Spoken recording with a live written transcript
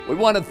We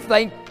want to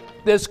thank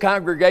this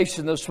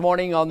congregation this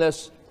morning on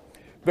this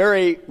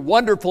very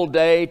wonderful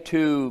day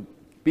to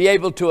be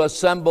able to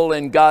assemble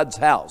in God's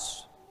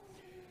house.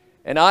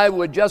 And I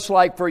would just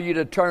like for you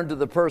to turn to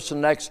the person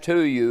next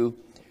to you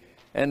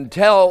and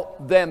tell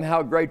them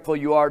how grateful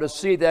you are to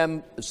see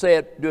them. Say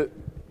it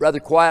rather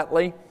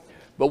quietly,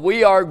 but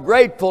we are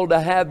grateful to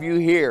have you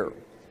here.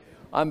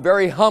 I'm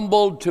very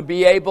humbled to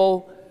be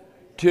able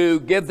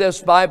to give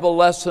this Bible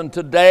lesson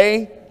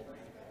today.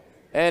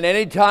 And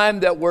anytime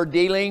that we're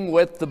dealing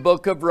with the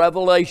book of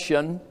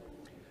Revelation,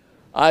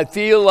 I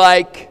feel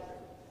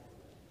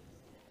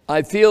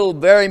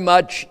very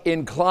much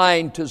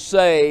inclined to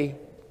say,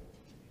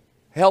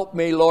 help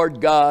me,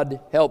 Lord God,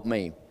 help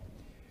me.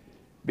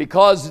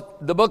 Because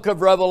the book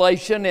of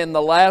Revelation, in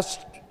the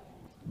last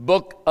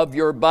book of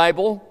your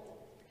Bible,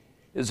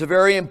 is a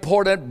very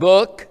important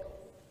book.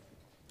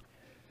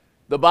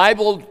 The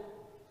Bible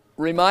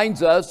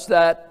reminds us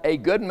that a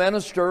good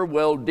minister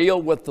will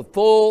deal with the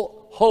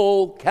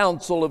whole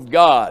counsel of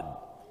God.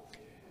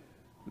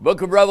 The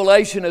book of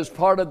Revelation is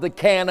part of the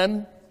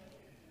canon,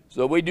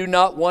 so we do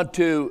not want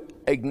to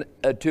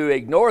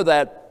ignore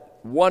that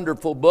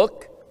wonderful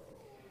book.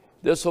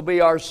 This will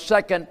be our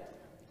second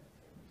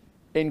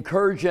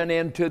incursion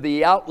into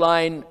the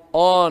outline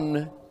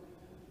on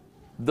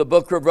the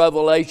book of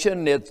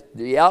Revelation.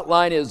 The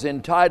outline is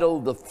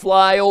entitled The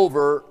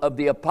Flyover of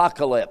the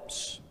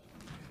Apocalypse.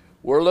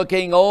 We're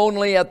looking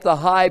only at the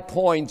high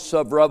points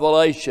of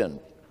Revelation.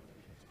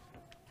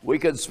 We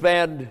could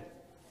spend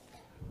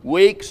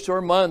weeks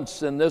or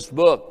months in this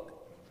book,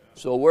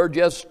 so we're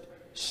just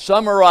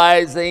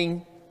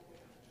summarizing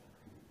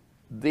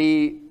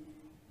the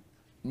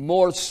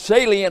more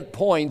salient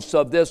points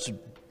of this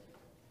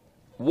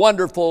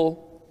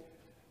wonderful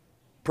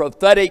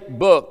prophetic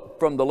book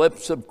from the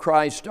lips of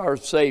Christ our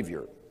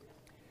Savior.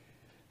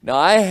 Now,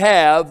 I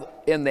have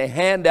in the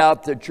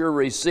handout that you're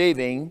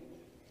receiving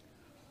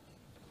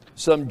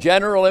some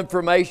general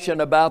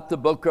information about the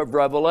book of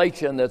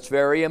Revelation that's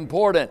very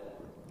important.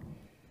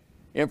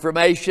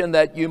 Information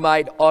that you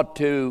might ought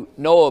to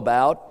know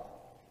about.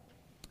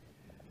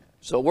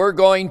 So we're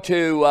going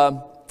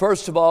to,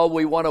 first of all,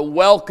 we want to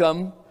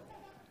welcome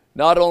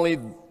not only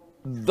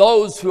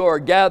those who are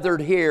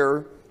gathered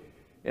here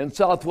in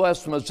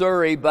Southwest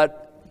Missouri,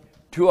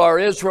 but to our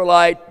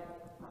Israelite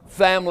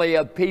family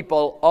of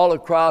people all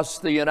across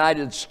the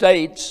United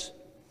States,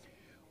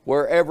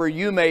 wherever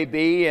you may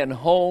be, in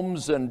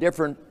homes and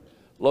different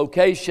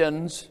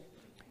locations,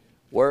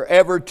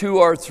 wherever two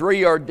or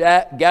three are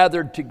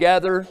gathered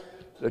together,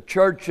 the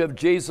Church of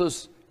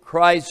Jesus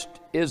Christ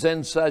is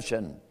in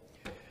session.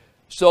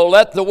 So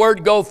let the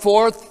word go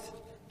forth.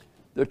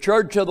 The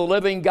Church of the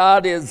Living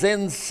God is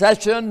in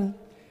session,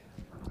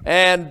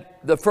 and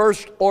the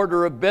first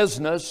order of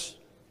business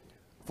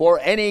for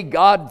any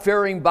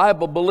God-fearing,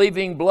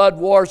 Bible-believing,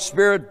 blood-war,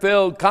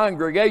 Spirit-filled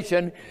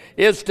congregation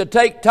is to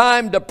take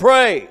time to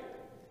pray.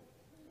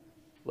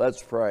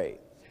 Let's pray.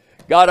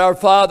 God our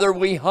Father,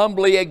 we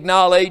humbly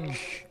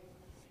acknowledge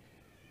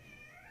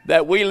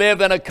that we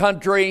live in a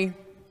country,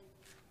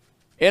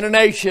 in a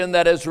nation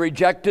that has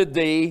rejected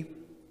Thee,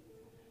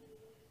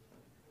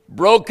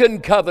 broken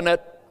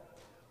covenant,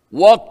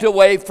 walked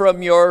away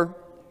from Your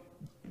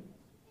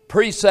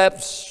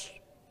precepts,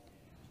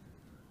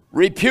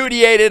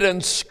 repudiated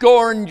and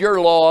scorned Your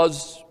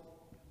laws,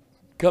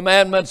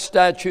 commandments,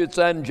 statutes,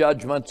 and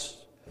judgments.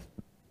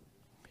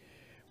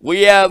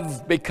 We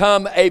have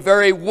become a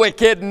very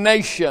wicked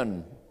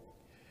nation.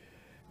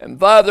 And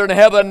Father in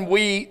heaven,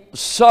 we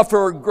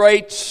suffer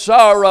great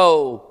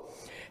sorrow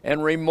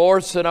and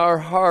remorse in our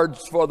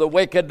hearts for the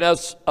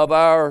wickedness of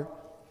our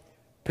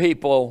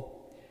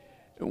people.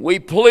 We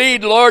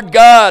plead, Lord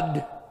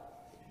God,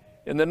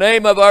 in the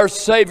name of our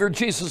Savior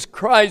Jesus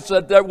Christ,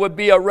 that there would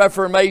be a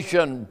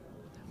reformation,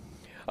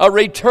 a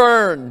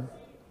return,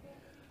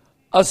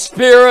 a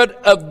spirit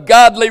of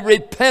godly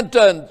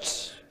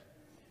repentance,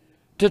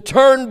 to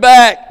turn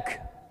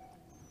back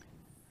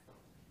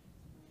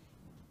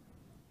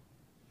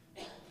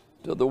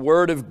to the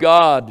Word of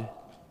God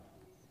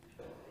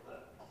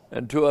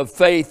and to a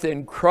faith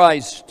in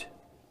Christ,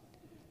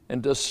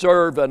 and to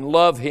serve and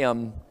love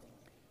Him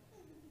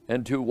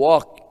and to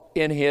walk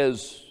in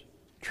His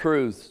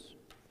truth.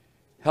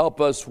 Help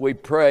us, we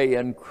pray,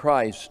 in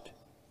Christ,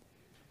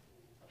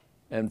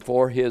 and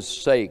for His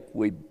sake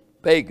we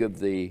beg of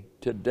Thee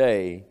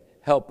today.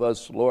 Help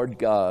us, Lord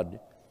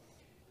God,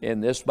 in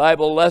this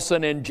Bible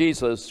lesson in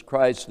Jesus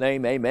Christ's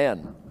name,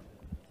 amen.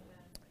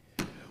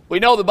 We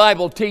know the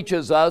Bible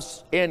teaches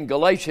us in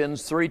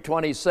Galatians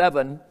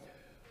 3:27,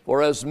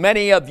 for as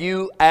many of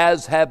you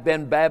as have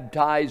been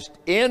baptized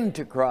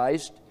into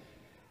Christ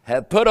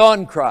have put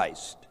on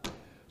Christ.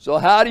 So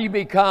how do you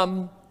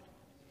become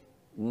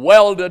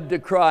welded to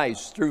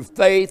Christ? Through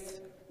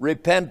faith,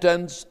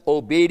 repentance,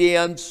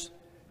 obedience,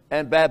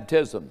 and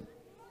baptism.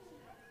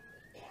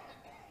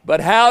 But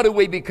how do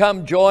we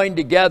become joined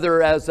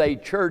together as a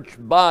church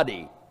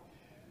body?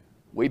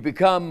 We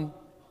become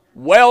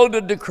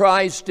welded to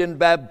Christ in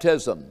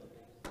baptism.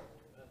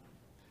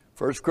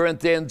 1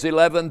 Corinthians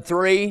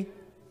 11:3,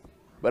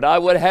 But I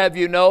would have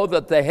you know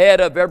that the head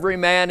of every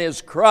man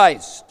is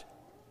Christ.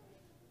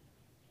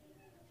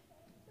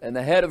 And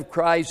the head of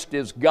Christ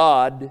is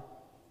God.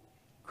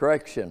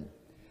 Correction.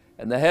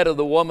 And the head of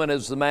the woman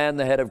is the man.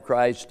 The head of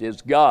Christ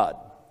is God.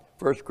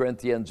 1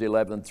 Corinthians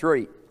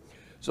 11:3.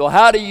 So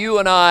how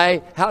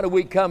do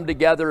we come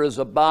together as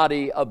a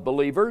body of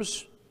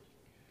believers?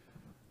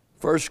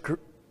 1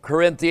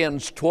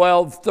 Corinthians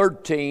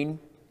 12:13.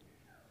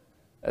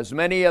 As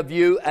many of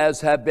you as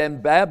have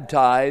been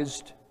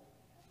baptized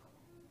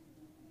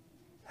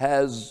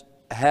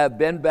have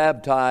been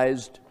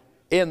baptized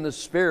in the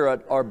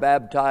Spirit are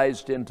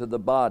baptized into the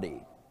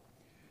body.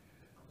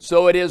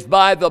 So it is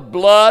by the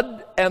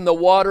blood and the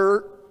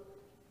water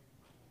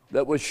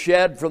that was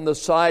shed from the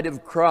side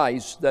of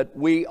Christ that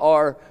we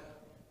are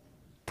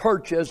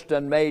purchased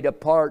and made a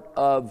part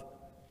of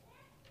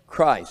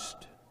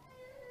Christ.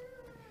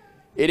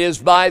 It is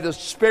by the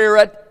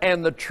Spirit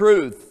and the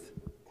truth,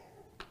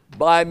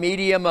 by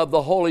medium of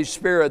the Holy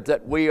Spirit,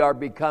 that we are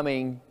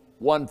becoming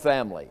one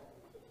family.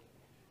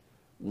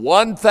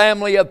 One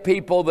family of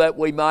people, that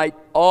we might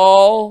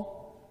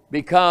all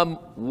become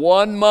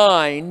one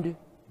mind,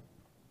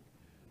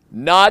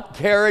 not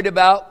carried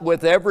about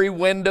with every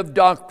wind of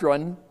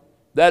doctrine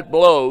that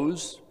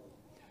blows,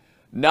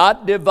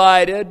 not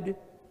divided,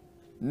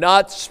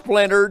 not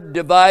splintered,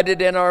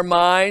 divided in our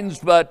minds,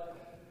 but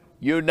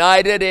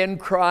united in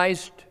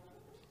Christ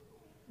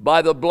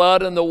by the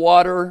blood and the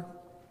water,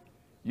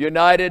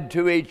 united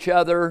to each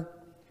other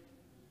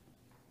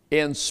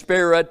in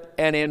spirit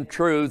and in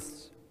truth.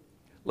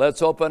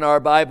 Let's open our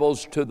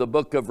Bibles to the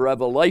book of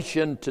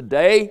Revelation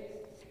today,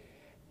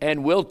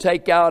 and we'll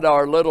take out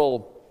our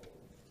little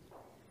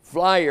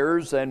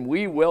flyers and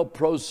we will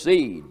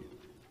proceed.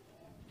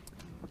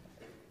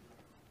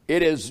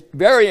 It is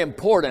very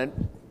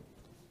important,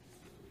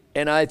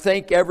 and I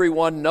think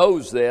everyone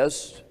knows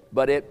this,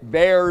 but it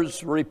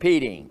bears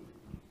repeating.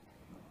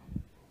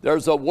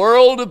 There's a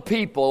world of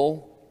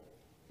people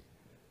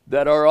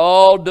that are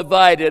all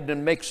divided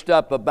and mixed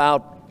up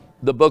about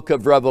the book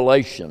of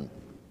Revelation.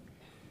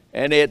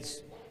 And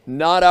it's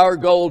not our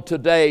goal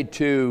today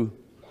to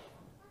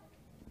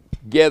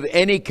give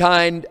any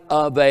kind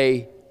of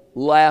a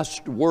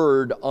last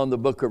word on the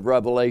book of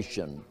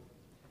Revelation.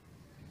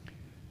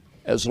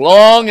 As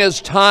long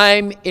as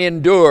time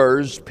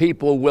endures,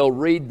 people will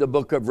read the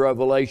book of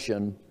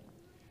Revelation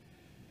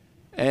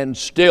and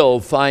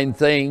still find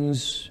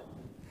things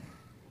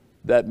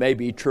that may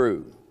be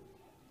true.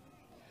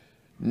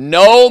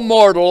 No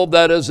mortal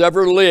that has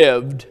ever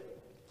lived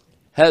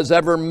has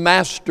ever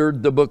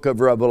mastered the book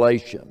of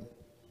Revelation.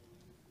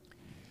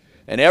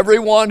 And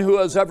everyone who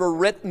has ever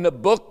written a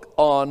book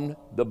on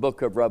the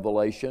book of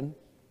Revelation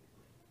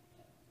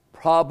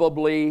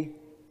probably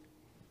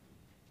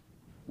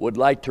would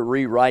like to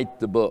rewrite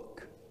the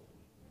book,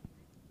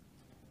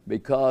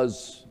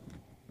 because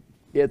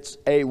it's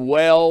a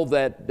well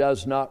that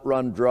does not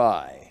run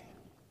dry.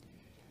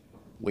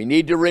 We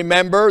need to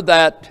remember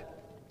that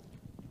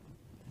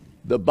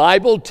the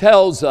Bible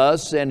tells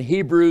us in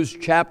Hebrews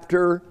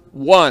chapter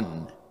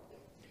 1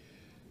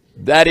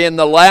 that in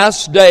the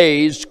last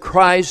days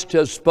Christ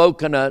has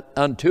spoken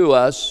unto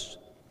us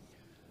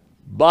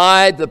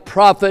by the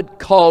prophet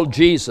called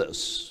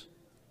Jesus.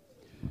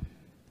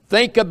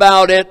 Think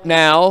about it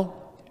now.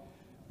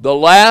 The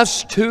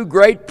last two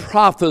great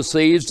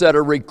prophecies that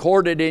are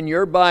recorded in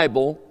your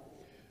Bible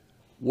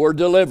were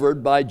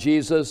delivered by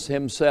Jesus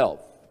himself.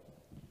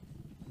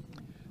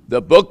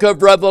 The book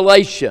of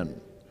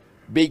Revelation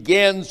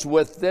begins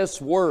with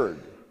this word: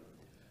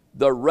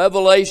 the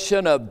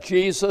revelation of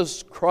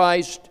Jesus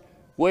Christ,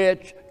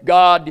 which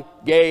God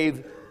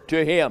gave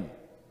to him.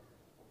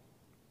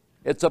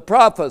 It's a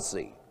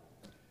prophecy.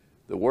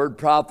 The word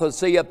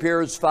prophecy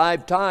appears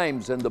 5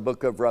 times in the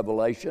book of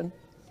Revelation.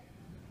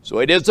 So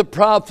it is a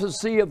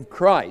prophecy of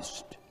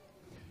Christ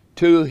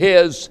to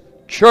his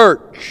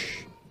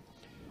church.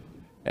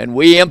 And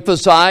we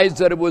emphasize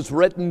that it was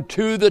written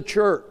to the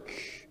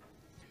church.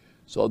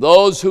 So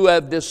those who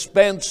have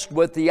dispensed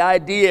with the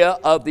idea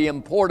of the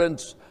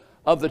importance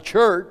of the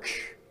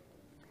church,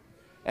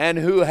 and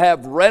who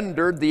have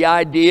rendered the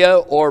idea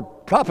or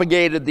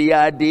propagated the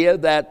idea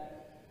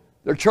that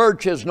the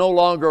church is no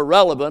longer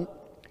relevant,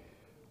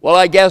 well,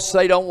 I guess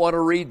they don't want to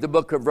read the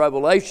book of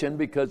Revelation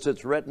because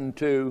it's written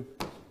to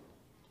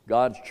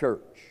God's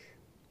church.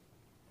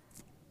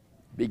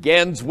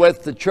 Begins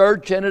with the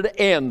church and it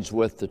ends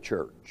with the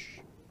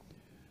church.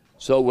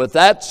 So with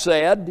that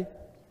said,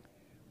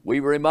 we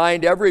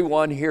remind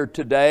everyone here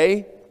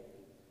today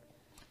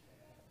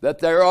that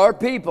there are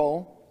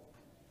people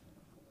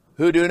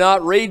who do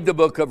not read the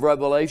book of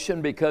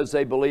Revelation because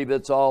they believe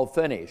it's all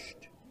finished,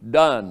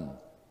 done,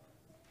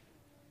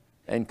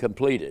 and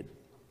completed.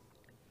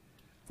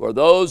 For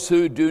those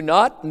who do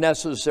not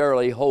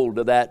necessarily hold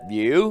to that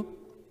view,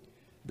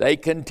 they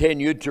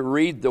continue to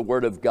read the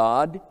Word of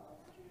God,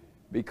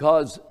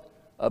 because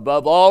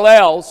above all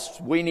else,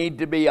 we need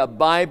to be a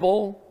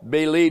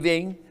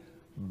Bible-believing,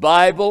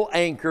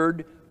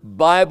 Bible-anchored,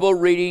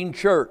 Bible-reading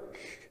church.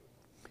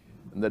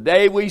 And the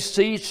day we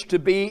cease to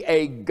be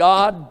a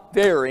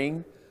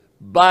God-fearing,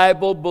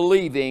 Bible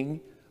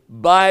believing,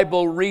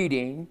 Bible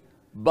reading,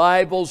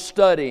 Bible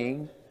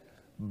studying,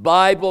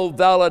 Bible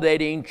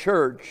validating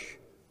church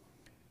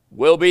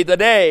will be the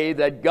day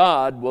that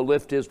God will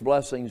lift His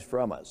blessings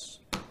from us.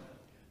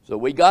 So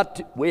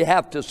we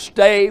have to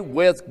stay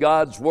with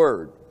God's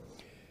Word.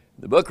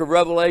 The book of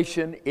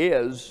Revelation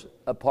is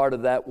a part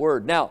of that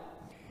Word. Now,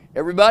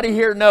 everybody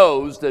here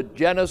knows that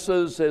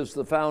Genesis is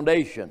the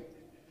foundation.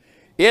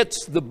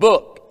 It's the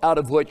book out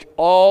of which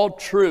all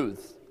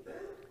truth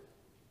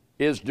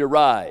is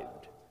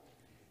derived.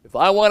 If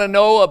I want to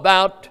know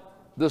about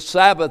the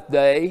Sabbath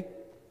day,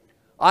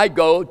 I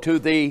go to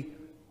the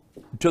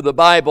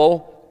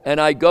Bible and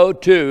I go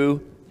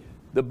to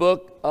the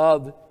book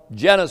of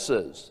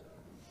Genesis.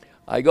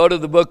 I go to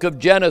the book of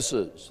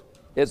Genesis.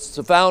 It's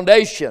the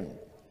foundation.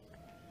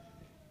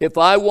 If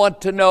I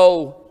want to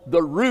know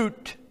the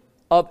root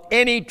of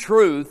any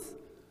truth,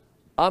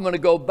 I'm going to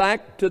go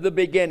back to the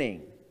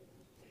beginning.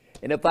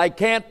 And if I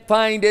can't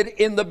find it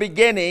in the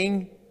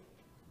beginning,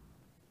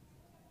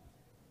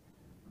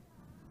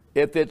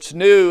 if it's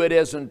new, it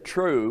isn't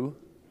true.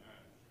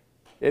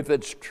 If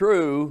it's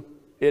true,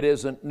 it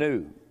isn't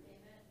new.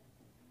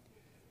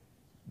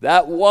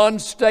 That one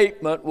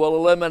statement will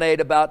eliminate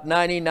about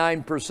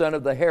 99%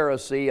 of the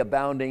heresy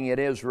abounding in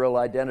Israel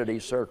identity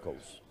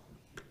circles.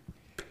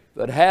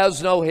 If it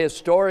has no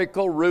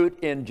historical root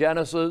in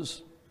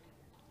Genesis,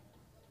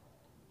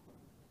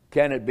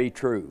 can it be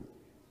true?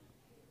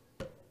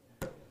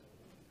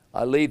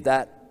 I leave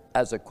that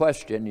as a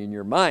question in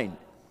your mind.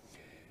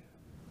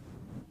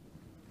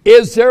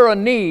 Is there a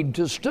need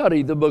to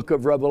study the book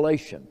of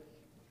Revelation?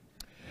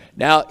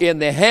 Now, in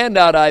the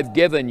handout I've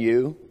given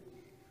you,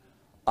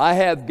 I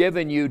have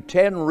given you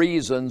 10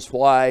 reasons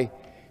why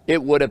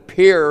it would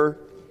appear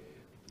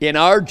in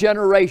our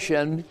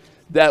generation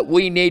that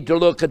we need to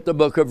look at the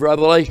book of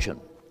Revelation.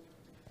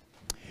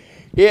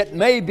 It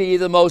may be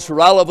the most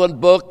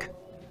relevant book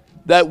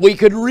that we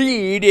could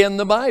read in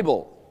the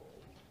Bible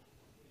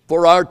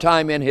for our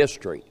time in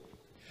history.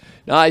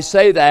 Now, I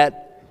say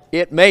that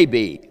it may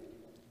be.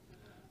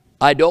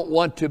 I don't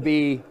want to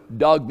be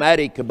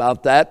dogmatic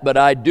about that, but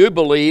I do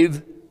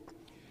believe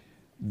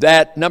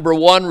that, number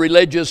one,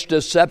 religious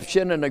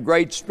deception and a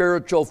great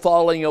spiritual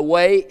falling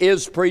away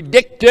is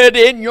predicted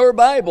in your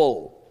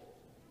Bible.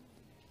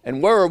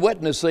 And we're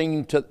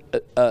witnessing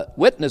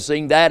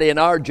that in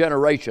our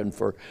generation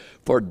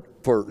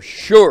for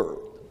sure,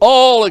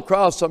 all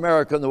across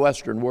America and the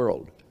Western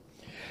world.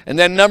 And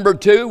then number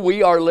two,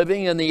 we are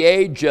living in the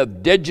age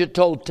of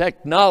digital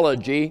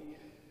technology.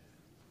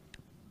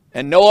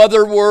 And no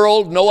other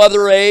world, no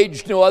other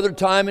age, no other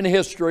time in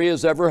history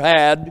has ever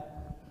had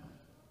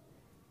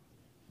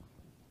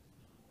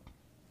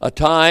a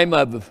time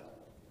of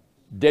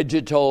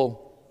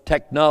digital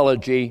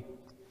technology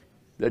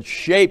that's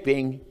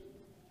shaping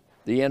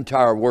the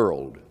entire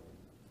world.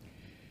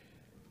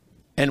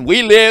 And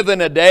we live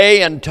in a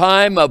day and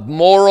time of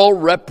moral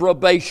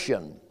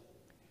reprobation.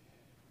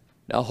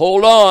 Now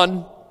hold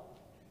on.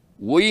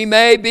 We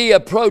may be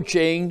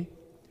approaching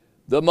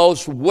the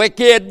most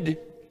wicked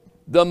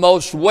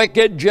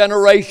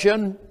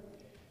generation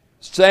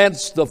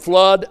since the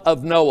flood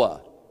of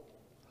Noah.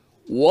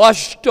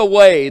 Washed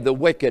away the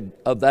wicked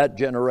of that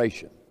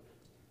generation.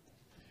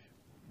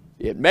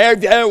 It may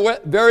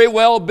very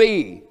well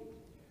be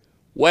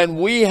when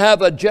we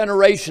have a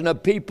generation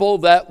of people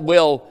that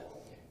will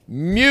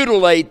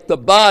mutilate the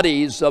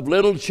bodies of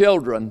little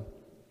children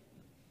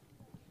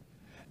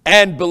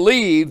and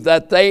believe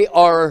that they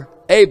are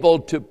able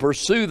to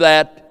pursue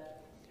that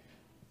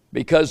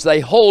because they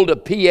hold a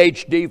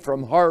PhD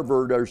from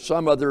Harvard or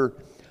some other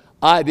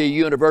Ivy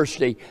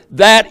University.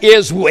 That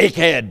is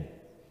wicked.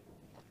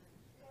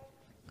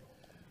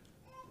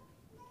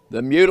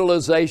 The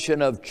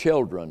mutilization of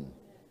children.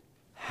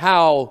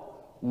 How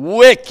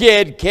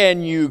wicked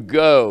can you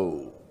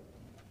go?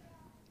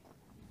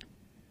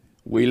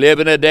 We live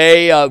in a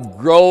day of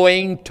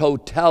growing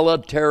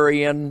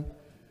totalitarian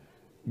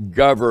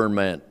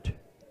government.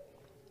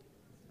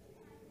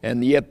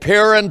 And the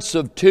appearance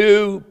of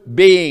two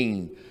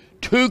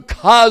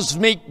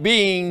cosmic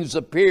beings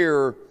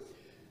appear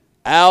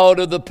out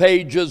of the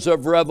pages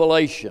of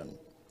Revelation.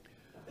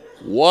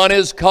 One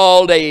is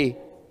called a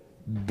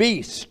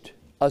beast,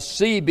 a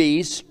sea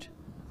beast.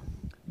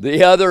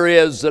 The other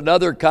is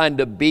another kind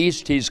of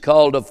beast. He's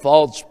called a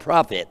false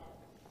prophet.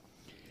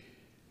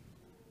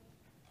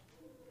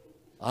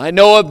 I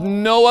know of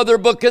no other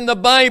book in the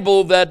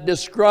Bible that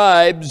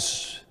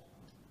describes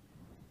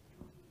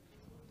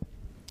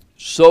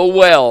so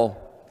well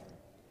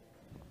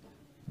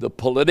the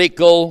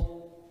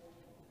political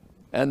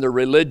and the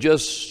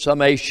religious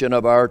summation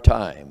of our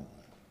time.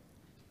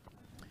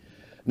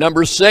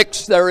 Number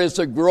 6, there is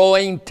a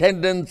growing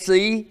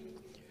tendency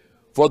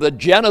for the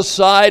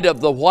genocide of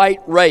the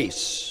white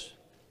race.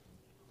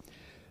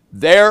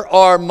 There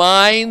are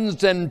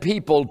minds and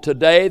people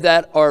today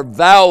that are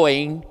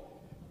vowing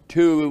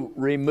to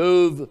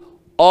remove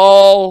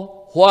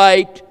all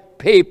white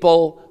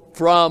people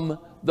from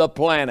the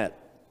planet.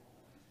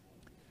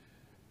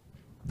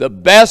 The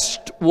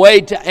best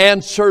way to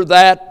answer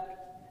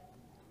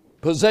that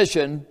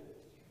position,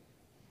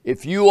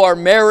 if you are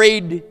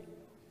married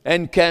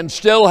and can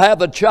still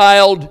have a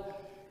child,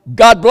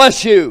 God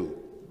bless you.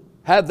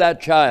 Have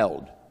that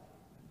child.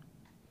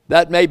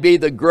 That may be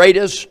the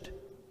greatest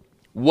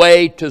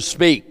way to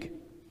speak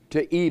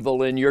to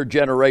evil in your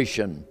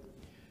generation.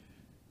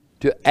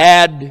 To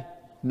add,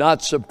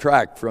 not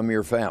subtract from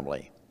your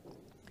family.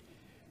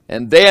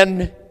 And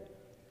then,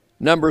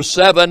 number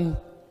 7,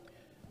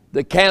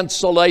 the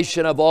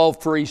cancellation of all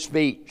free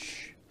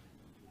speech.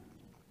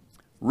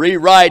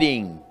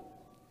 Rewriting,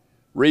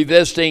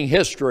 revisiting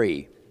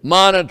history,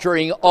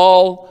 monitoring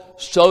all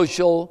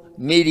social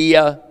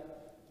media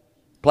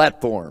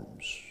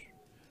platforms.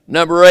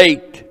 Number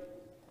 8,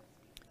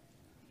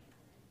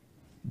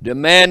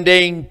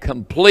 demanding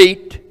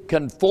complete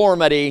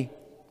conformity.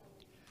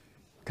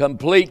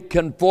 Complete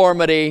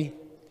conformity.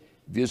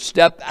 If you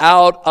step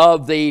out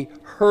of the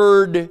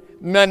herd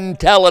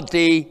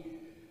mentality,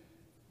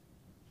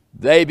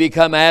 they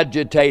become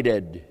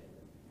agitated,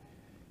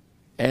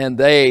 and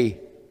they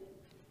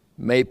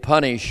may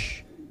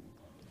punish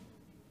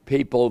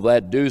people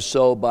that do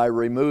so by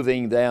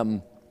removing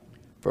them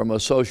from a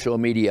social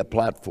media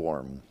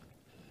platform.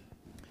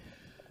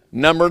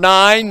 Number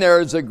 9, there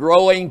is a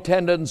growing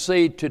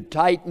tendency to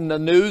tighten the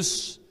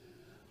noose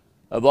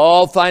of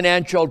all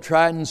financial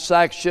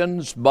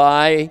transactions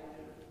by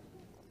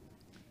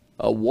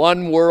a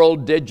one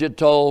world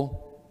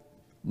digital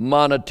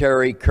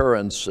monetary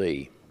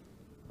currency.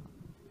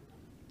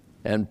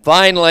 And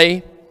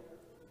finally,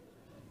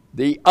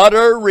 the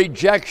utter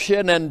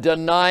rejection and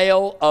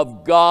denial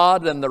of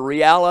God and the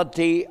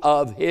reality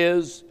of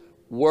His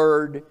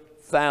Word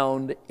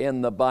found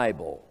in the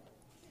Bible.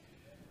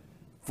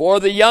 For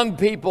the young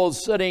people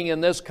sitting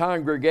in this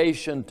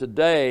congregation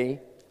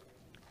today,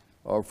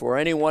 or for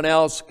anyone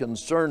else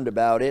concerned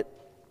about it,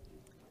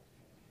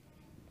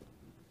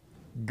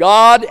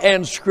 God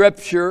and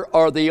Scripture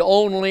are the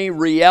only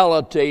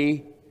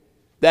reality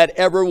that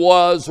ever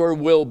was or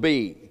will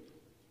be.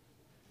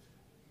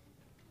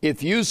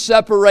 If you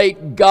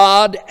separate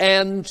God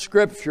and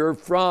Scripture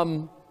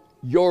from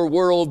your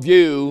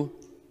worldview,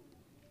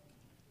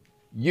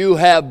 you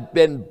have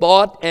been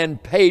bought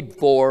and paid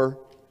for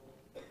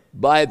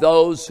by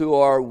those who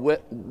are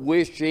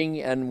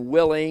wishing and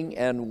willing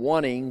and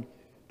wanting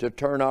to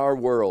turn our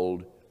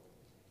world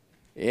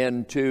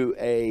into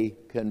a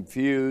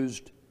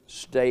confused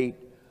state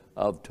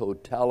of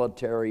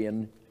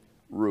totalitarian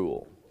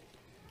rule.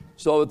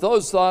 So with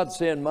those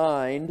thoughts in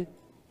mind,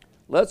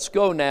 let's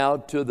go now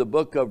to the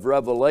book of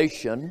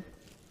Revelation,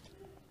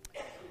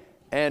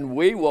 and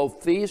we will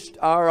feast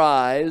our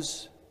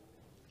eyes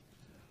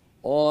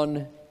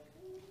on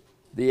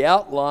the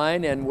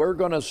outline, and we're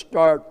going to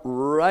start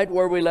right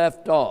where we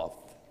left off.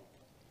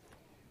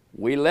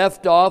 We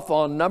left off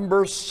on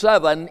number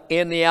 7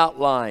 in the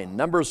outline.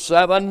 Number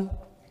 7,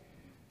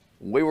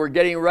 we were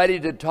getting ready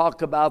to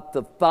talk about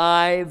the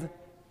 5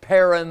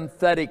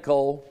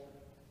 parenthetical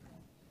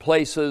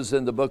places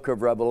in the book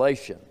of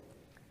Revelation.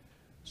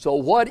 So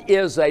what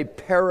is a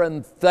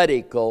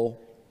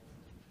parenthetical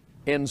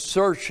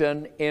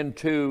insertion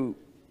into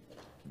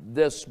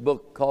this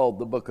book called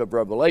the book of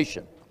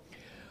Revelation?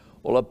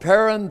 Well, a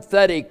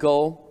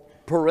parenthetical,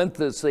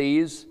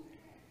 parentheses,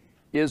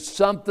 is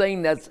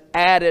something that's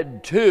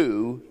added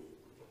to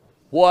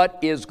what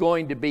is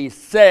going to be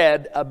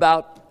said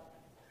about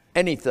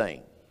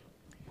anything.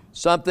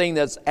 Something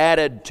that's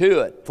added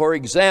to it. For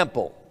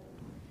example,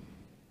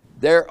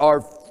 there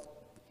are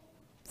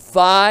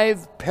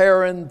 5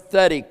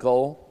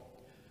 parenthetical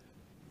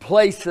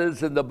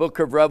places in the book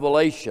of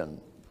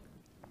Revelation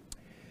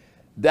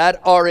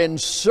that are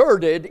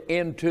inserted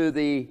into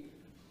the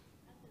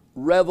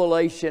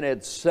Revelation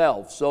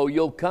itself. So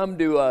you'll come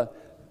to a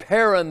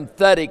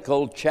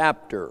parenthetical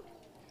chapter.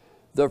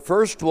 The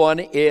first one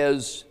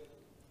is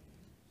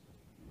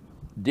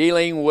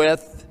dealing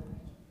with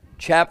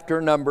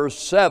chapter number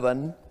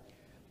 7,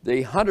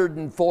 the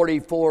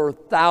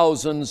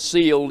 144,000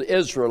 sealed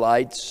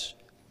Israelites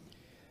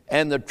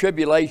and the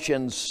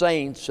tribulation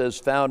saints, as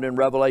found in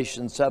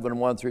Revelation 7,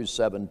 1 through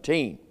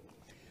 17.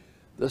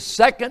 The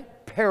second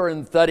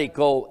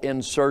parenthetical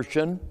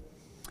insertion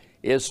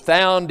is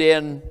found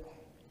in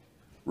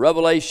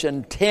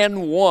Revelation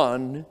 10,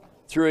 1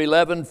 through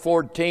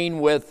 11:14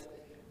 with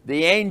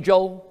the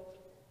angel,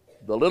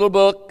 the little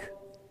book,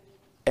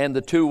 and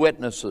the 2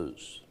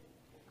 witnesses.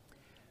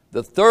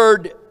 The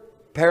third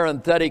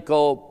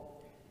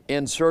parenthetical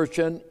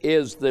insertion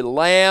is the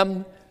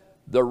Lamb,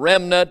 the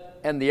remnant,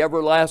 and the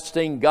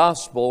everlasting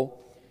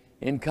gospel,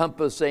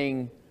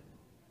 encompassing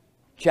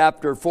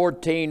chapter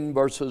 14,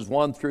 verses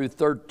 1 through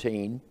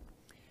 13.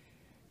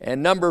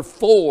 And number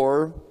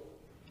 4,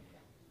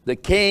 the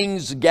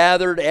kings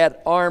gathered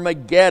at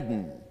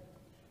Armageddon,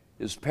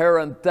 is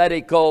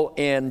parenthetical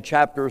in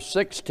chapter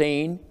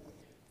 16,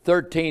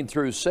 13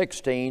 through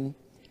 16.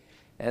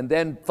 And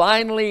then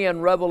finally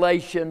in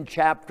Revelation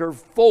chapter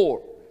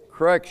 4,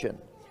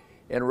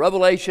 in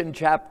Revelation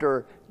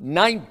chapter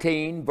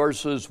 19,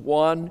 verses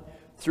 1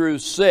 through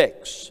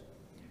 6,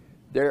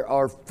 there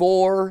are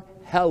 4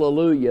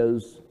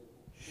 hallelujahs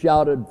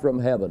shouted from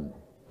heaven.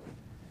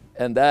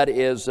 and that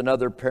is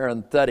another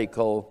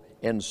parenthetical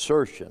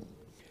insertion.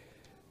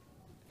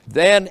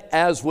 Then,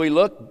 as we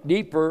look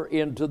deeper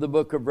into the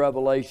book of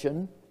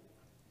Revelation,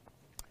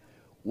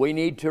 we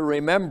need to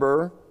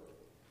remember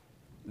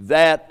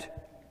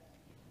that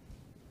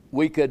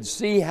we could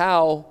see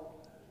how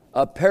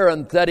a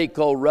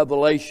parenthetical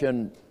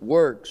revelation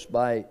works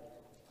by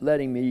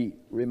letting me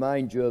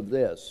remind you of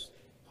this.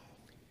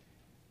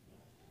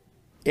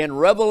 In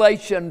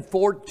Revelation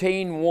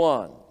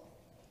 14:1,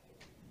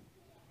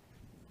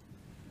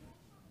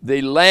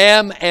 the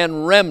Lamb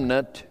and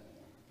remnant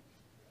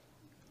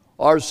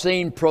are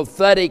seen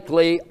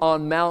prophetically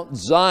on Mount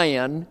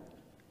Zion,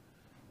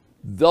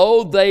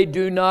 though they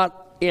do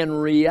not in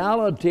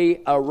reality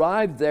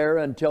arrive there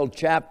until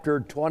chapter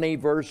 20,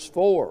 verse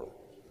 4.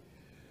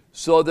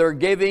 So they're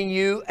giving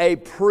you a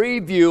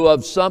preview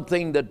of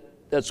something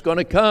that's going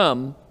to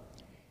come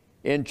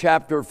in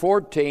chapter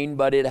 14,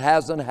 but it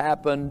hasn't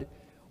happened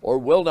or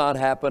will not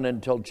happen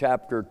until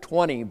chapter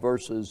 20,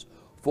 verses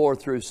 4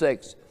 through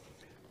 6.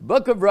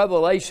 Book of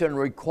Revelation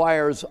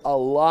requires a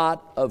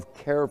lot of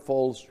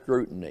careful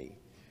scrutiny.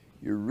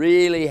 You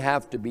really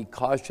have to be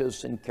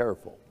cautious and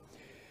careful.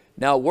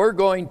 Now, we're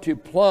going to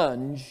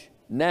plunge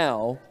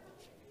now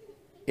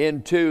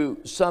into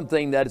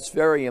something that's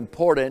very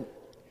important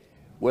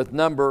with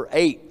number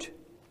 8.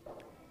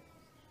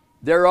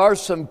 There are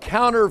some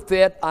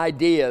counterfeit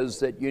ideas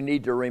that you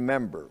need to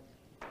remember.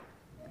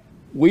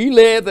 We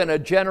live in a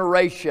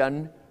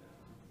generation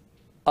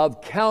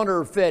of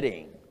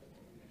counterfeiting.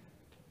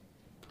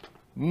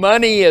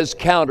 Money is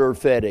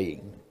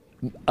counterfeiting.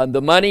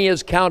 The money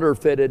is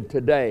counterfeited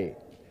today.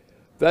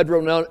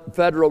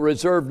 Federal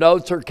Reserve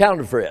notes are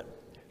counterfeit,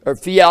 or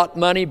fiat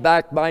money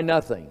backed by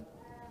nothing.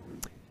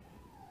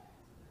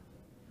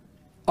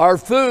 Our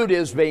food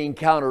is being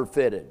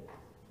counterfeited.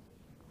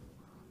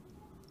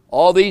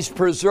 All these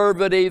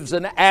preservatives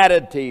and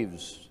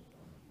additives,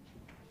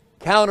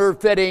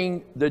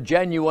 counterfeiting the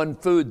genuine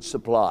food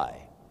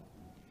supply.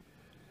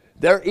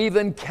 They're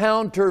even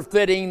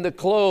counterfeiting the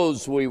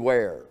clothes we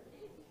wear.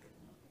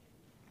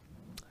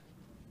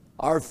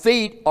 Our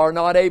feet are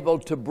not able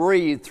to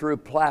breathe through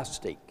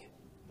plastic.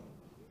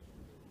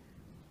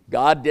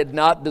 God did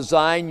not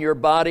design your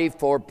body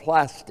for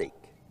plastic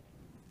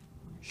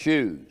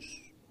shoes.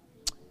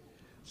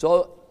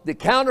 So the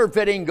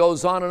counterfeiting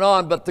goes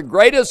on, but the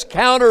greatest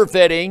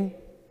counterfeiting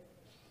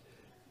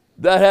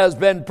that has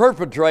been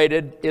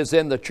perpetrated is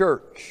in the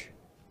church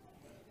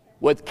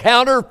with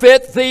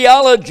counterfeit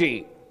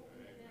theology.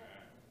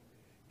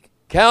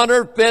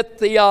 Counterfeit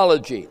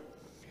theology.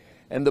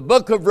 And the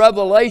book of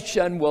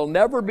Revelation will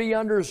never be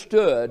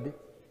understood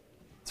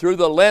through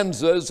the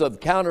lenses of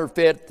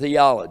counterfeit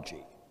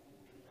theology.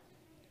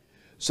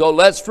 So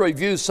let's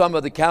review some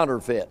of the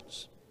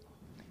counterfeits.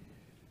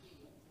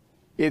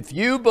 If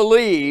you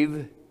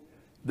believe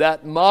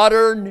that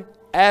modern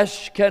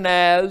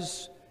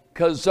Ashkenaz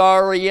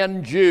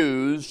Khazarian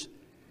Jews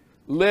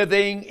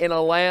living in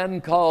a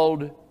land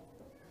called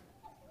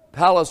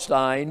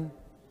Palestine,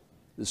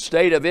 the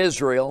state of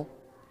Israel,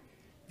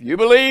 if you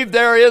believe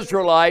they're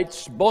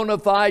Israelites, bona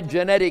fide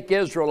genetic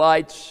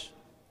Israelites,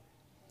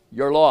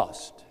 you're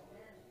lost.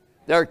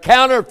 They're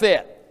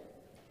counterfeit.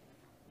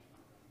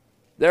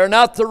 They're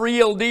not the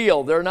real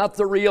deal. They're not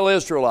the real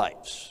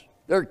Israelites.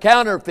 They're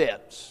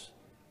counterfeits.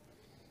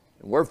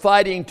 And we're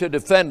fighting to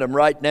defend them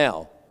right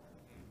now.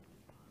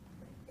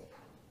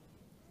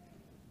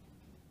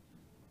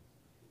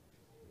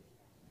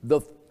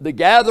 The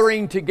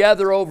gathering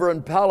together over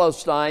in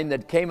Palestine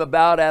that came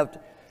about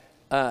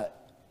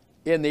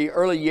in the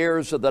early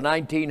years of the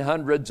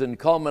 1900s and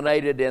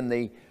culminated in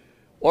the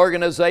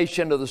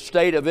organization of the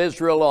State of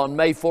Israel on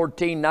May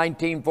 14,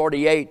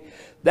 1948,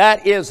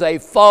 that is a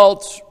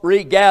false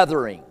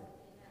regathering.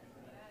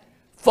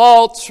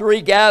 False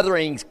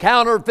regatherings,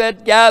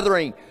 counterfeit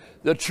gathering.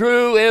 The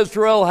true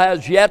Israel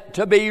has yet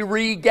to be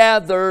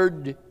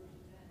regathered.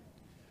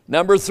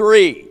 Number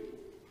 3,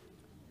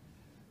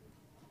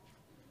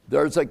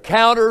 there's a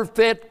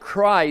counterfeit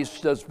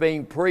Christ that's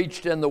being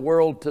preached in the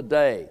world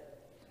today.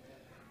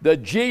 The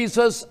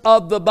Jesus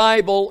of the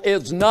Bible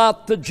is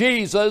not the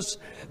Jesus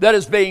that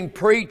is being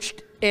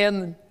preached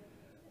in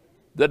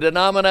the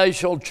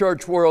denominational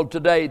church world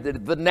today. The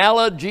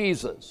vanilla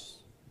Jesus.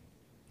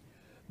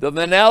 The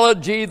vanilla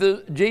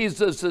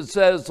Jesus that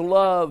says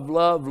love,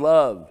 love,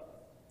 love.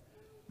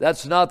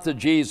 That's not the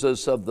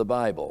Jesus of the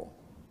Bible.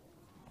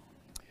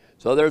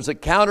 So there's a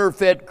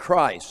counterfeit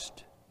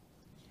Christ.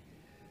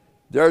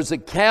 There's a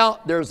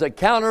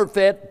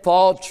counterfeit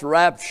false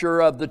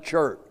rapture of the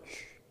church.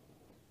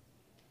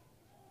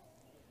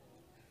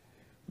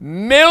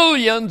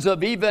 Millions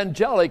of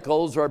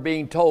evangelicals are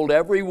being told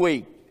every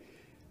week,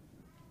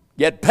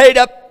 get paid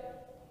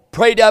up,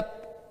 prayed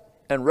up,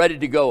 and ready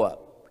to go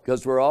up.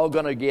 Because we're all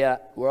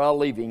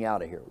leaving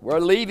out of here. We're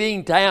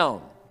leaving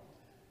town.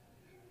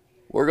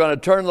 We're going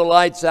to turn the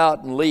lights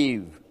out and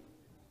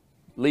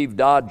leave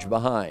Dodge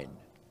behind.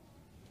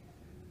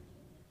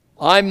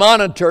 I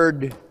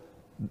monitored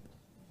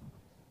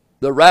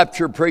the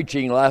rapture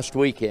preaching last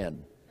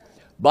weekend.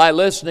 by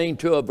listening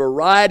to a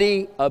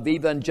variety of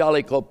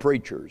evangelical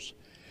preachers.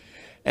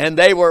 And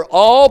they were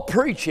all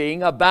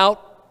preaching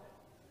about,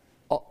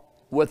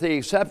 with the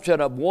exception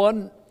of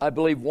one, I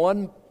believe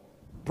one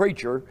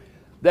preacher,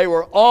 they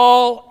were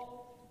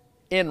all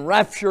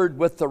enraptured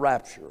with the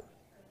rapture.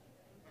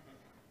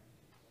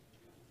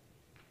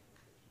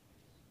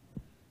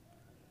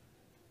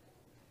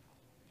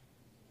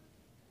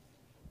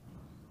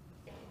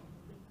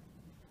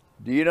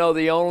 Do you know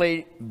the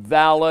only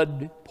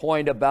valid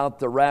point about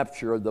the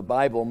rapture the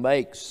Bible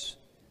makes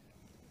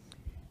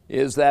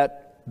is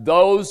that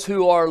those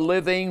who are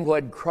living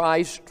when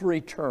Christ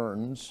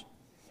returns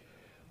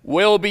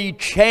will be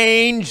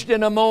changed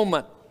in a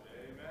moment,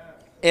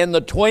 in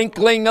the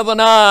twinkling of an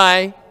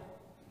eye,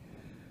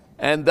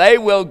 and they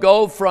will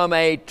go from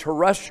a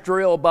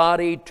terrestrial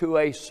body to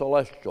a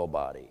celestial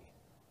body.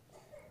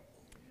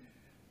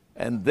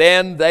 And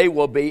then they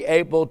will be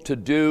able to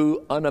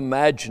do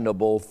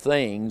unimaginable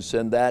things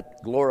in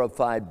that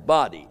glorified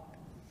body.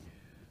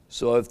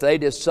 So if they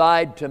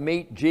decide to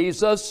meet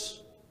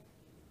Jesus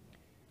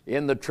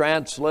in the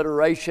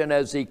transliteration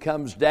as he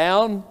comes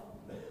down,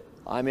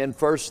 I'm in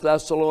 1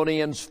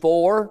 Thessalonians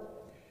 4,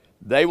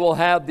 they will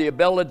have the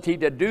ability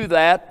to do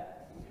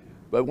that.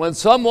 But when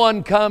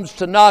someone comes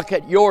to knock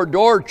at your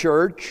door,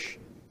 church,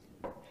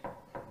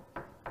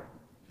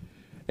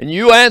 and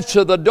you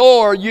answer the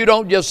door, you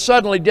don't just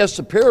suddenly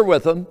disappear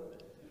with them.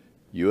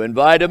 You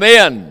invite them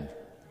in.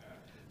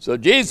 So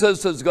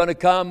Jesus is going to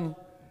come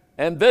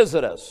and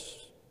visit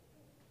us.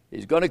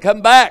 He's going to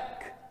come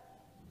back.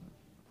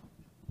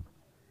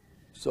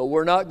 So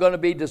we're not going to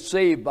be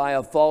deceived by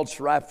a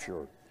false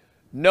rapture.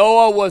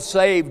 Noah was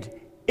saved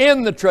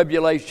in the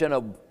tribulation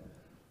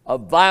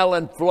of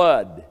violent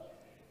flood.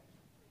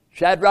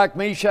 Shadrach,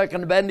 Meshach,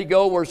 and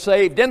Abednego were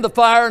saved in the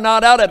fire,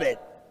 not out of it.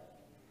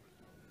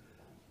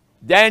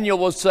 Daniel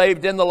was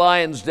saved in the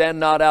lion's den,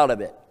 not out of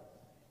it.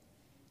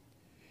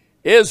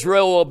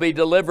 Israel will be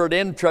delivered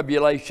in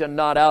tribulation,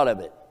 not out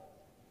of it.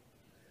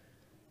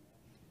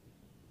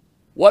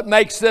 What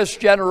makes this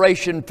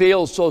generation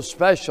feel so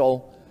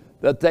special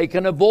that they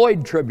can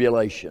avoid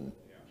tribulation?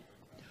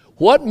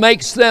 What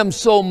makes them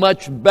so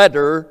much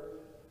better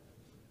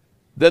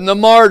than the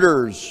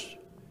martyrs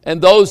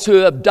and those who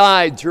have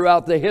died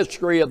throughout the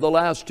history of the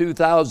last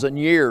 2,000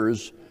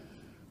 years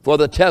for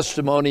the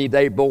testimony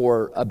they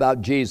bore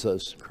about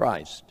Jesus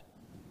Christ?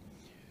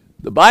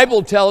 The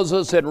Bible tells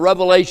us in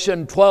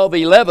Revelation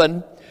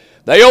 12:11,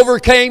 they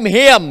overcame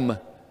him.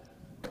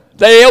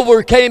 They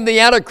overcame the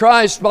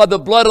Antichrist by the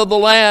blood of the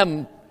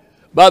Lamb,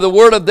 by the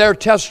word of their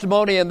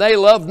testimony, and they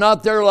loved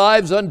not their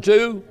lives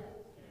unto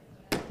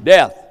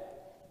death.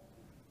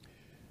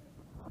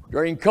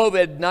 During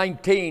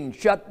COVID-19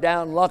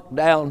 shutdown,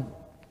 lockdown,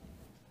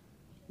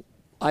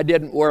 I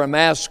didn't wear a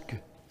mask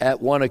at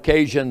one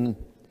occasion,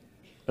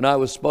 and I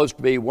was supposed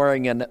to be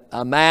wearing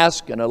a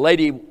mask, and a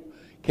lady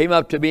came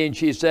up to me and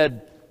she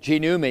said, she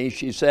knew me,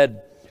 she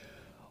said,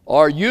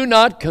 "Are you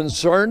not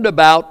concerned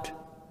about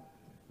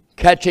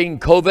catching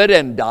COVID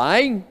and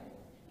dying?"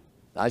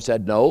 I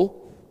said, "No."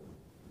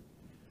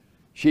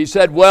 She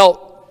said,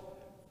 "Well,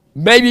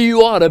 maybe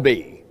you ought to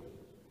be."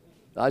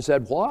 I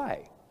said,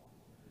 "Why?"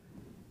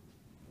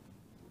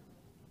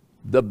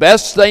 "The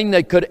best thing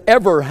that could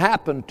ever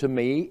happen to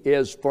me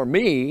is for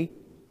me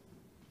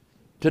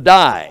to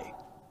die,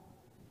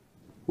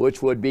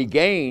 which would be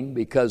gain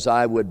because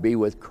I would be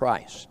with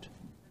Christ.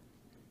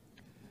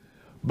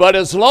 But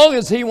as long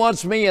as he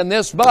wants me in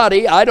this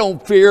body, I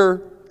don't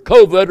fear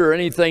COVID or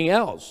anything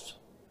else.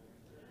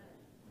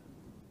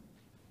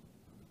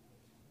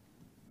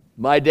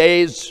 My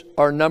days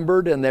are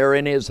numbered and they're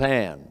in his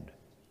hand.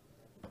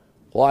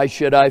 Why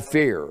should I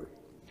fear?"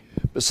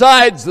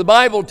 Besides, the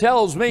Bible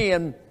tells me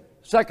in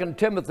 2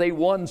 Timothy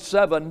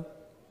 1:7,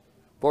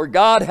 "For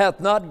God hath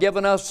not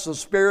given us the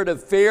spirit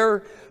of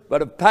fear,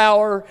 but of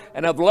power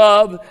and of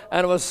love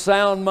and of a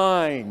sound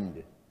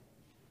mind."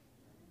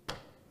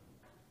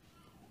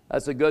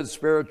 That's a good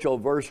spiritual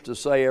verse to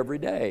say every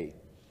day.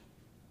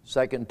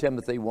 2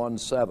 Timothy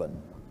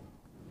 1:7.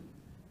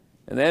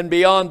 And then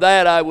beyond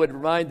that, I would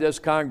remind this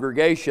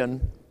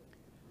congregation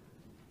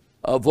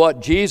of what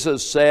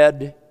Jesus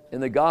said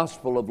in the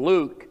Gospel of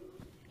Luke,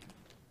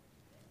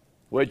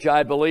 which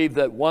I believe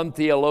that one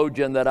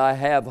theologian that I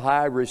have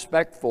high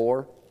respect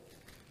for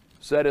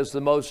said is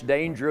the most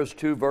dangerous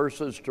 2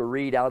 verses to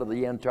read out of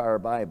the entire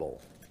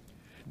Bible.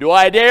 Do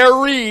I dare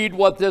read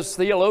what this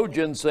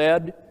theologian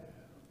said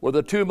were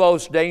the 2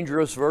 most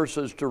dangerous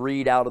verses to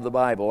read out of the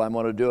Bible? I'm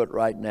going to do it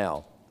right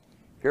now.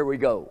 Here we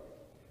go.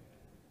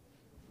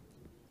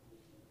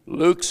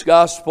 Luke's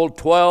Gospel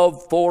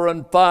 12:4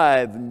 and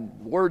 5.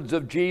 Words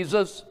of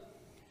Jesus.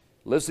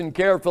 Listen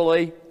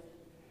carefully.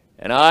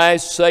 "And I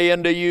say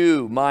unto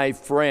you, my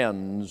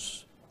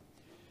friends,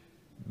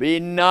 be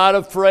not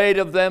afraid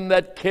of them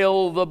that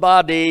kill the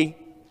body,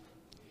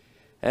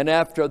 and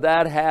after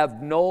that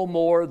have no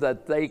more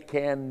that they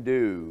can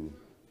do.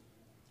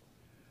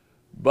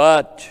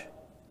 But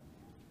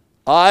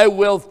I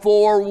will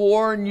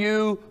forewarn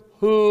you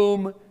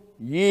whom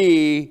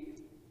ye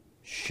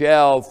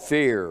shall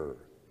fear.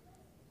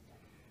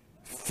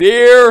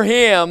 fear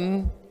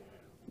him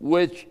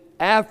which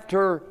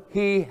after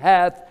he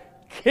hath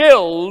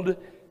killed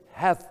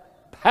hath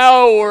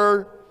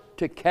power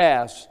to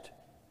cast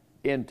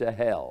into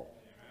hell.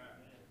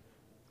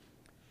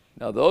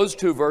 Now those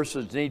two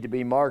verses need to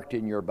be marked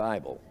in your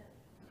Bible,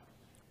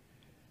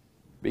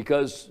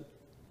 because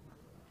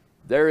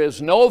there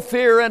is no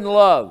fear in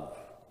love.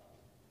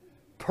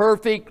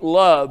 Perfect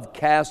love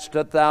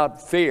casteth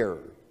out fear,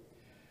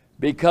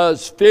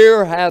 because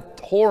fear hath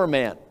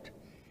torment.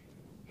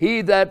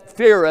 He that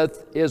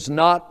feareth is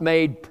not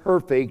made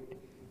perfect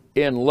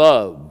in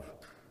love.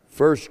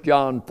 1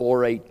 John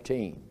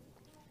 4:18.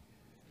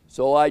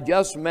 So I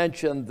just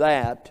mentioned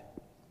that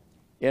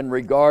in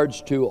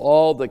regards to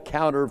all the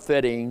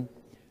counterfeiting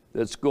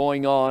that's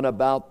going on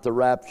about the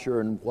rapture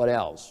and what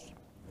else.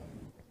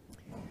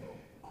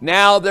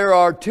 Now there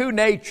are two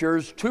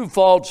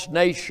false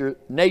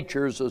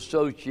natures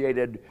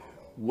associated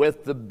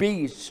with the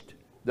beast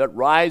that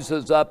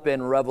rises up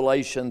in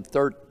Revelation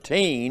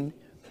 13.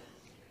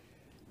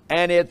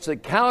 And it's a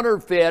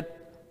counterfeit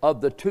of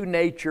the two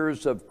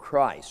natures of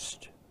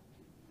Christ.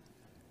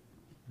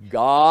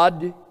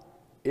 God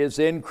is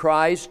in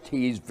Christ.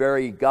 He's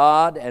very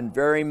God and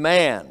very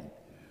man.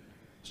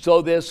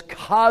 So this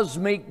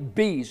cosmic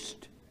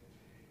beast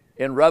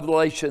in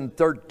Revelation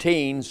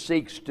 13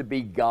 seeks to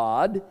be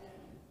God.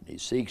 He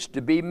seeks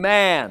to be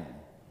man.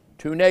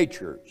 Two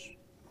natures.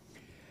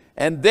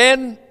 And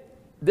then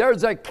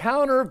there's a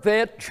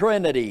counterfeit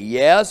trinity,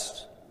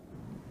 yes?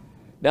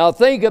 Now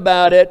think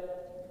about it.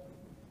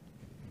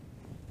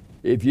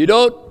 If you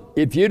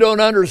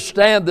don't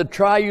understand the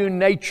triune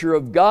nature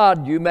of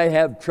God, you may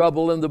have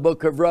trouble in the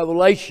book of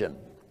Revelation.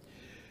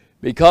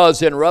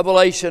 Because in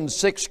Revelation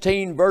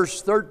 16,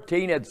 verse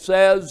 13, it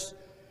says,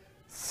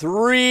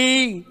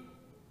 three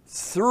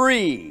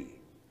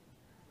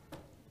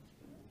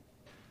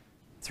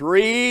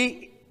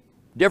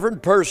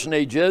different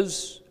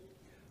personages,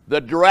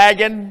 the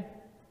dragon,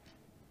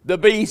 the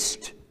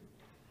beast,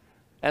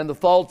 and the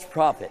false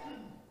prophet,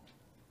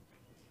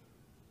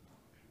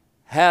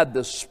 had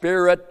the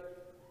spirit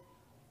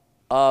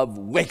of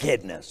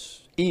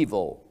wickedness,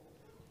 evil.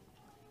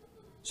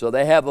 So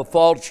they have a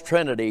false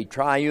trinity,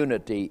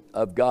 triunity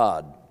of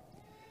God.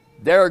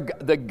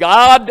 The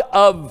God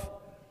of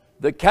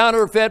the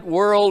counterfeit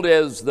world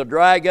is the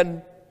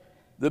dragon,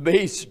 the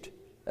beast,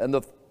 and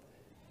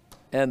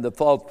the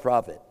false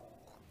prophet.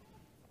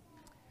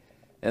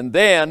 And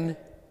then,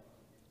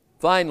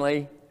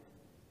 finally,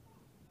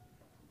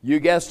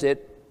 you guessed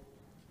it,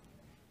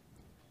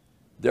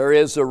 there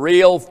is a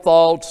real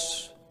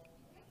false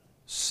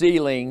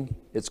sealing.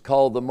 It's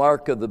called the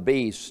mark of the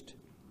beast.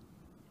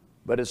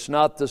 But it's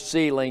not the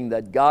sealing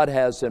that God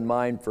has in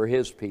mind for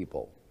his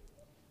people.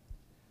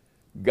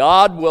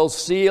 God will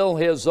seal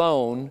his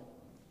own,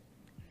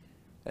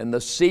 and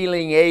the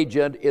sealing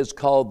agent is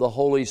called the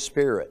Holy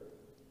Spirit,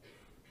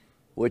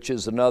 which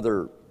is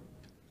another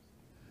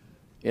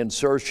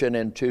insertion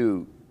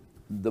into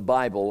the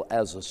Bible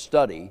as a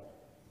study.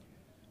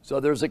 So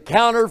there's a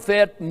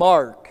counterfeit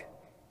mark.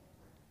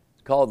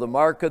 It's called the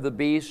mark of the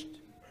beast,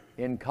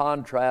 in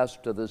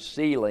contrast to the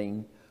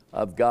sealing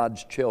of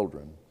God's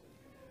children.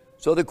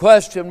 So the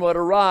question would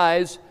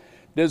arise,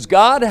 does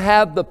God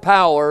have the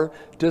power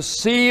to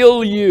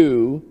seal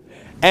you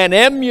and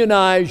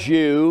immunize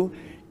you,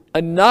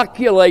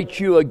 inoculate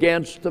you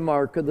against the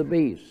mark of the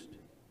beast?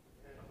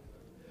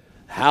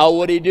 How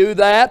would he do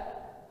that?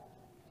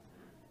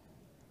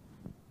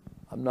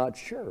 I'm not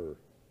sure.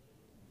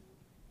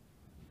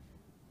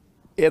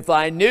 If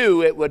I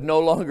knew, it would no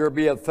longer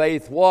be a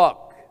faith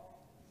walk.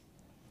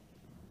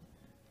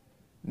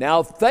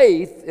 Now,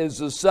 faith is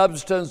the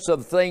substance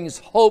of things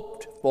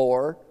hoped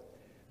for,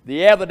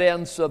 the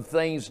evidence of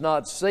things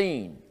not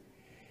seen.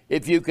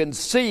 If you can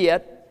see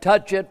it,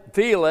 touch it,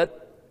 feel it,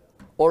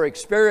 or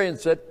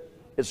experience it,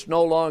 it's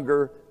no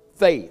longer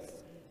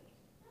faith.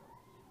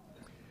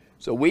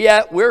 So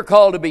we're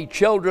called to be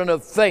children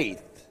of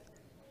faith.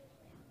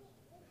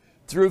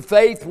 Through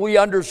faith, we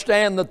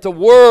understand that the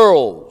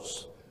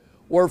worlds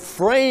were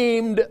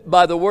framed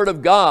by the Word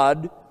of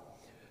God,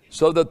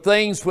 so that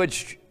things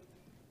which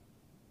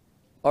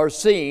are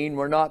seen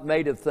were not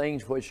made of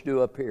things which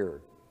do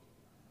appear.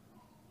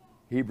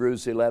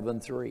 Hebrews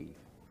 11:3.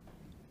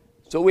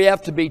 So we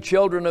have to be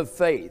children of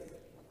faith.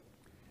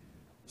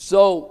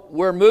 So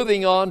we're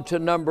moving on to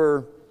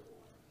number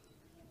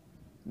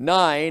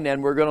 9,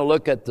 and we're going to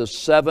look at the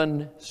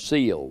 7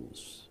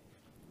 seals.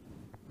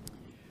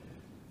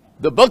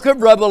 The book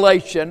of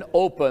Revelation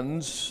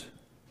opens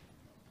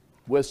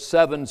with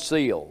 7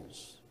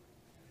 seals.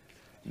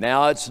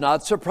 Now, it's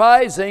not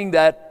surprising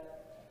that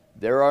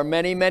there are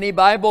many, many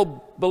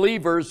Bible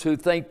believers who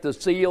think the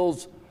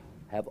seals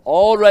have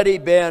already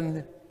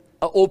been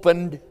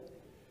opened.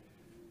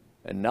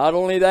 And not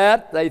only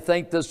that, they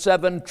think the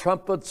 7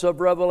 trumpets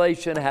of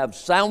Revelation have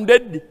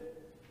sounded.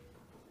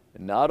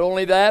 And not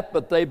only that,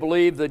 but they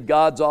believe that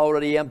God's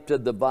already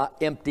emptied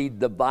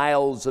the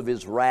vials of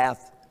his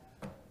wrath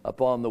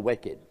upon the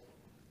wicked.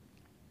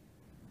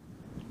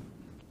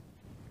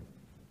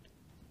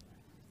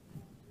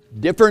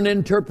 different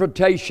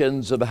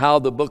interpretations of how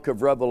the book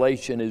of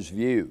Revelation is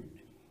viewed.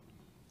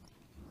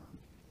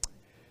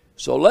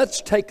 So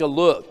let's take a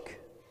look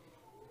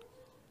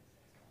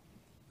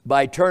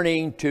by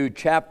turning to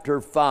chapter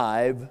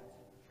 5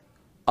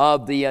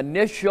 of the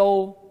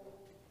initial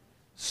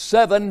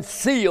 7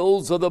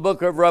 seals of the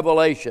book of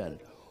Revelation.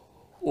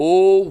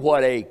 Oh,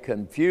 what a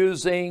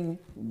confusing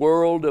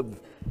world of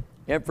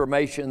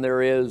information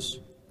there is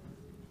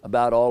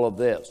about all of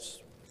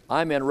this.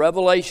 I'm in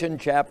Revelation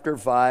chapter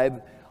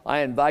 5. I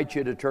invite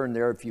you to turn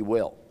there if you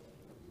will.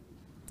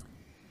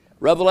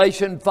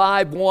 Revelation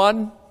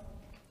 5:1.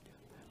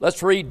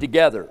 Let's read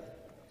together.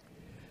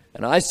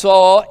 And I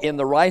saw in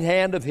the right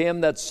hand of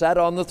him that sat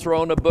on the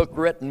throne a book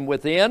written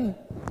within,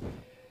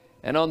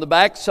 and on the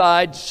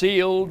backside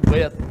sealed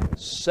with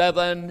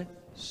 7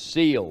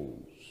 seals.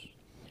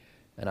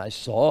 And I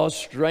saw a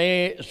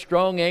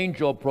strong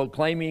angel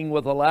proclaiming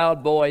with a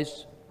loud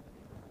voice,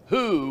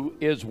 "Who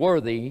is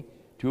worthy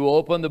to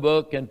open the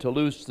book and to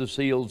loose the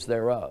seals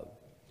thereof?"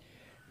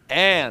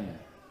 And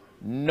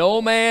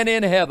no man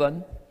in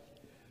heaven,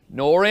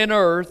 nor in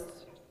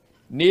earth,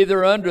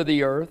 neither under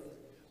the earth,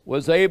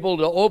 was able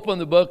to open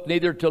the book,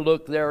 neither to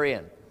look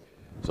therein.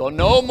 So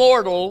no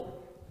mortal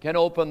can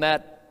open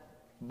that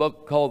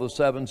book called the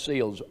 7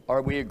 seals.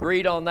 Are we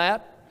agreed on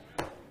that?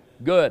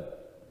 Good.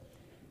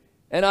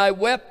 And I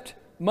wept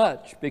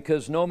much,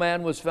 because no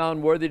man was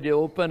found worthy to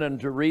open and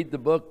to read the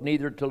book,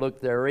 neither to look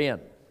therein.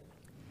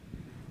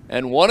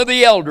 And one of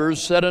the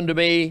elders said unto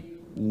me,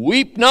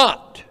 "Weep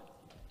not.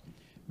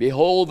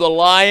 Behold, the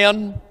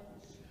Lion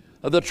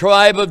of the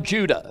tribe of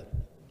Judah,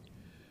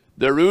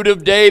 the root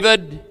of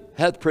David,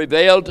 hath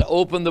prevailed to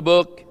open the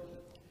book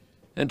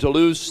and to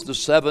loose the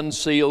 7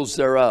 seals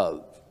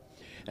thereof."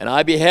 And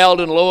I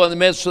beheld, and lo, in the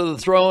midst of the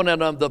throne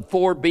and of the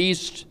 4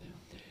 beasts,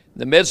 in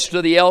the midst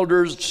of the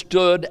elders,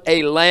 stood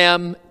a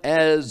lamb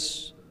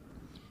as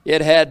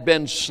it had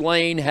been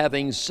slain,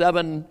 having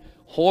 7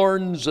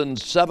 horns and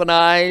 7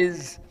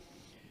 eyes,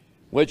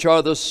 which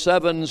are the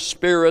 7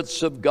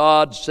 spirits of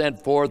God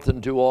sent forth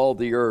into all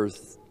the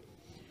earth.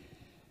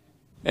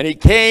 And he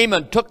came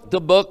and took the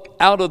book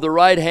out of the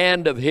right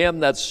hand of him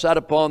that sat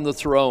upon the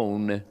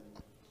throne.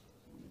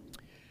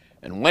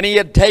 And when he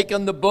had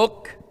taken the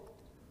book,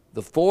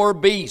 the 4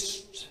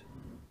 beasts,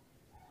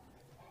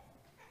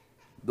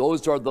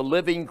 those are the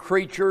living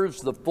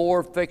creatures, the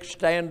 4 fixed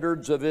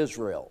standards of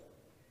Israel.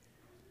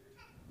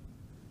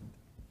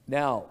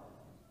 Now,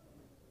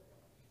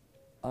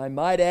 I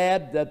might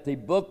add that the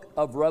book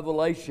of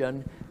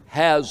Revelation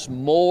has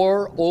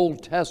more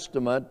Old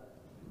Testament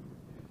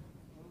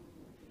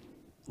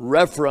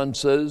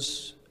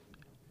references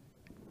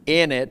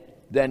in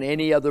it than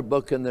any other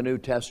book in the New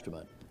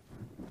Testament.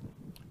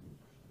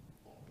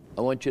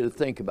 I want you to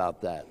think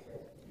about that.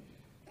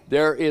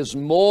 There is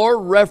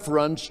more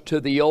reference to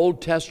the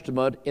Old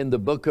Testament in the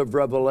book of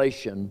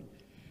Revelation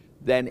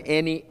than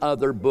any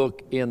other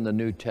book in the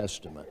New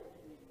Testament.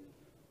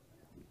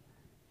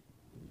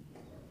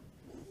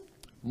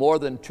 More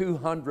than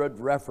 200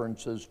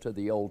 references to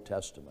the Old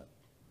Testament.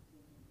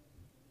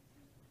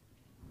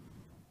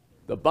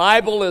 The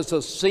Bible is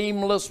a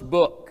seamless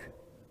book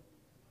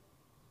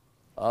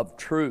of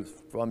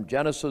truth from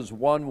Genesis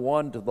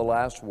 1:1 to the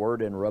last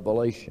word in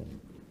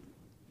Revelation.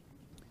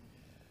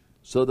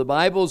 So the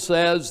Bible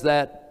says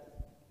that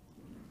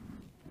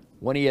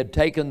when he had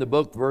taken the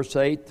book, verse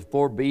 8, the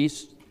 4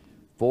 beasts,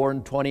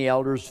 24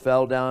 elders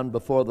fell down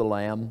before the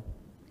Lamb,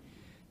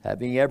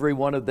 having every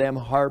one of them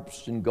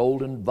harps and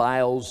golden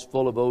vials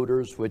full of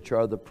odors, which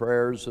are the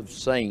prayers of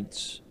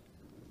saints.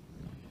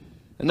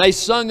 And they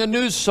sung a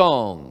new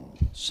song,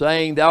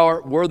 saying, "Thou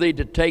art worthy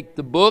to take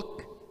the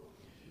book,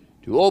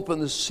 to open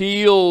the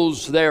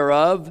seals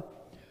thereof,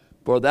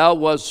 for thou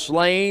wast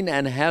slain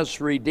and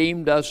hast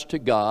redeemed us to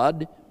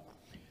God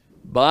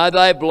by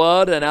thy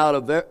blood, and out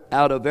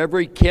of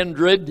every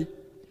kindred,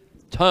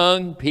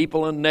 tongue,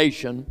 people, and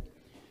nation,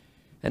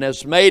 and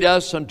hast made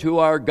us unto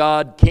our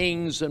God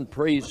kings and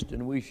priests,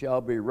 and we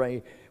shall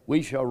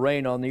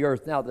reign on the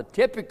earth." Now, the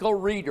typical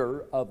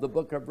reader of the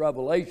book of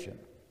Revelation,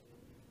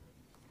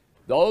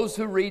 those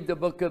who read the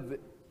book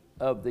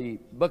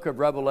of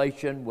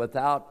Revelation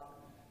without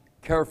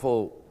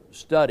careful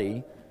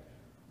study,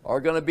 are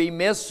going to be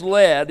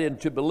misled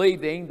into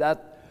believing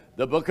that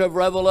the book of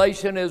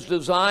Revelation is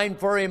designed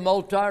for a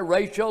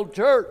multiracial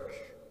church.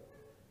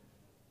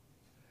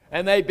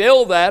 And they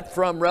build that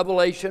from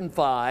Revelation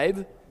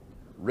 5.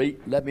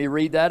 Let me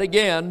read that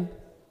again.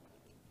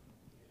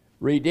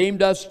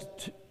 "Redeemed us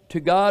to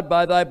God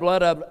by thy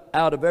blood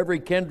out of every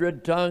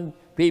kindred, tongue,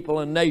 people,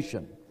 and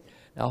nation."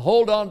 Now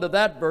hold on to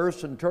that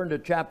verse and turn to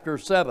chapter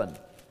 7.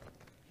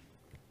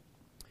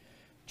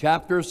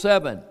 Chapter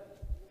 7.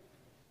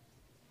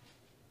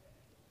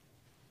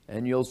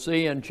 And you'll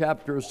see in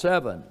chapter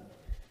 7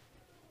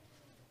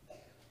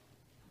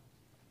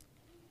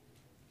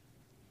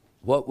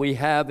 what we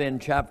have in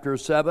chapter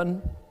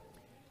 7.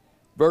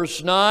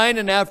 Verse 9,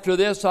 "And after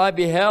this I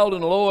beheld,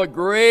 and lo, a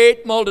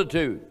great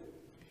multitude,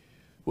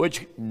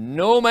 which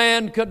no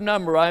man could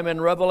number." I'm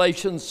in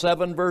Revelation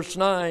 7, verse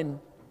 9.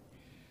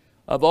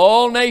 of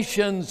all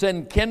nations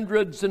and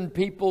kindreds and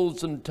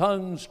peoples and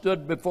tongues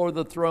stood before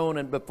the throne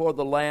and before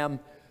the Lamb,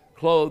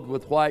 clothed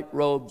with white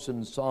robes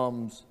and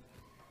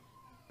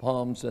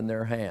palms in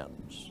their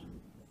hands.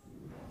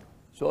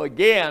 So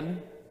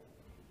again,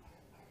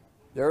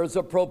 there is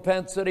a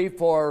propensity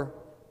for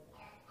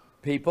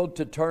people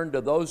to turn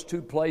to those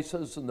two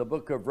places in the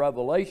book of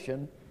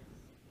Revelation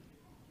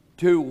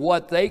to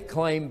what they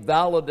claim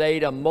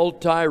validate a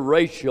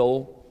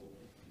multiracial,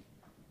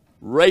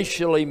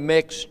 racially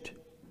mixed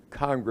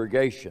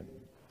congregation.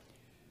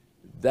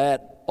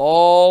 That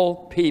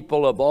all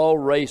people of all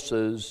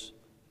races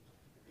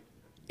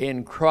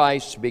in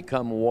Christ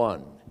become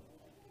one.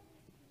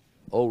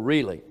 Oh,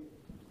 really?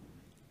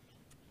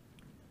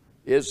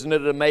 Isn't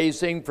it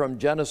amazing from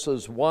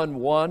Genesis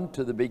 1:1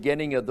 to the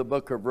beginning of the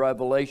book of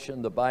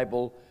Revelation, the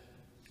Bible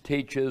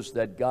teaches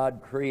that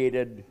God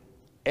created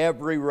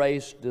every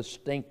race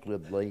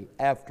distinctively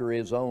after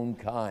his own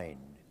kind.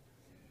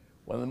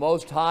 When the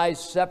Most High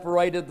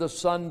separated the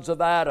sons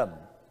of Adam,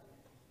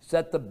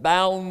 set the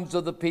bounds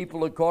of the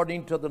people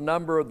according to the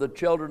number of the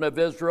children of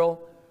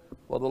Israel,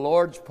 well, the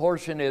Lord's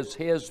portion is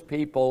his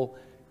people.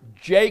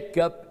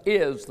 Jacob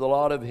is the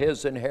lot of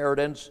his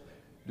inheritance.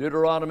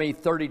 Deuteronomy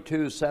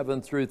 32,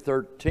 7 through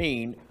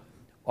 13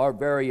 are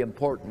very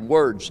important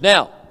words.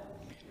 Now,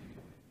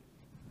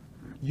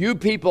 you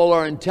people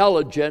are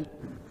intelligent.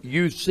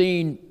 You've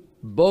seen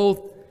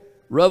both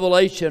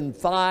Revelation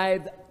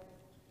 5,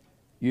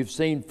 you've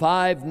seen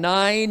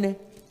 5:9,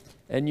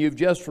 and you've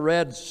just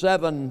read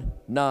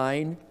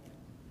 7:9.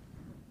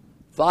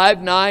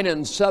 5:9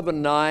 and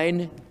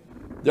 7:9,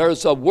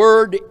 there's a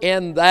word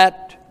in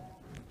that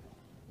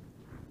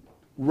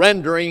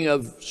rendering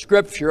of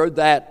Scripture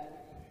that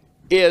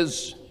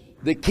is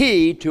the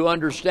key to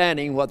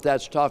understanding what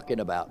that's talking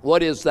about.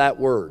 What is that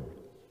word?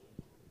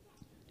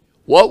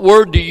 What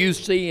word do you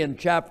see in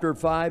chapter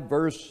 5,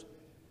 verse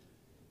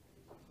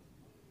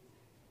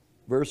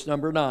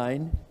number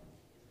 9?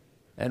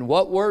 And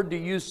what word do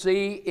you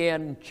see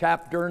in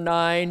chapter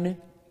 9,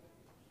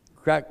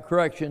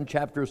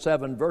 chapter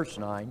 7, verse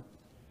 9?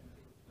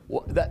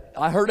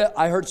 I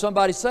heard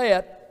somebody say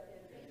it.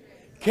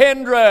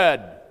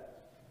 Kindred.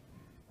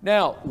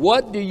 Now,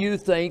 what do you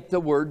think the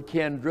word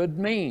kindred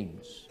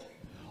means?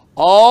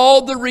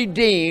 All the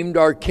redeemed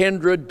are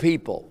kindred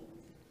people.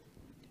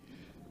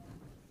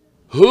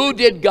 Who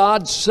did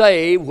God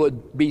say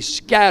would be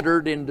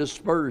scattered in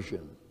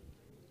dispersion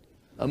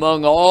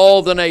among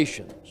all the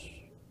nations?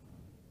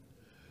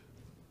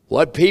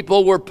 What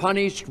people were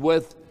punished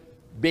with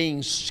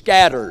being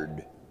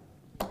scattered?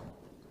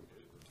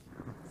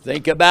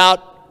 Think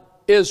about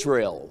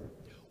Israel.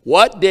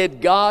 What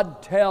did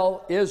God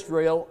tell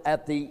Israel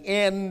at the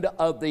end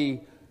of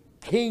the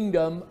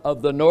kingdom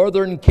of the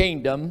northern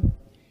kingdom?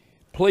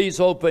 Please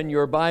open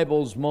your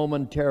Bibles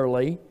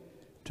momentarily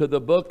to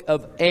the book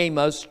of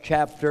Amos,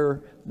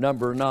 chapter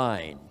number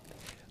 9.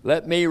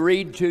 Let me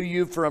read to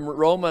you from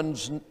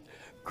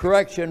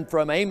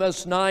from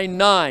Amos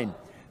 9:9.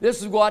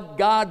 This is what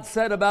God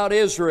said about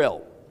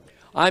Israel.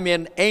 I'm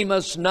in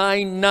Amos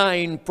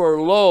 9:9.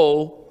 For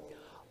lo,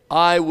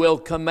 I will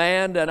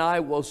command and I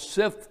will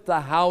sift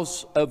the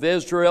house of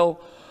Israel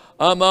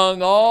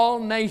among all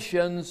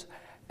nations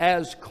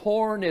as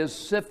corn is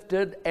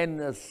sifted in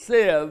the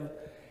sieve,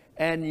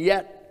 and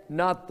yet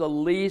not the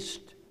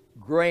least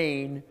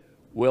grain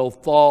will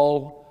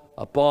fall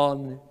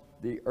upon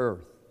the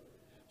earth.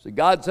 So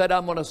God said,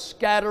 I'm going to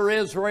scatter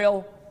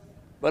Israel,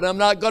 but I'm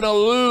not going to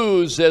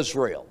lose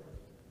Israel.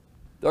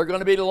 They're going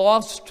to be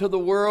lost to the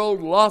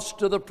world, lost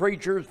to the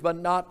preachers, but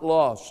not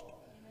lost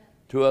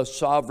to a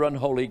sovereign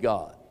holy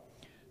God.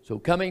 So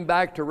coming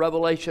back to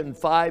Revelation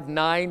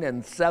 5:9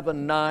 and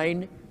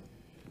 7:9,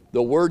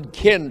 the word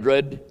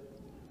kindred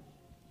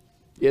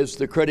is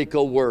the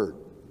critical word.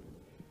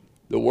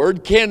 The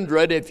word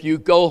kindred, if you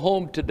go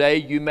home today,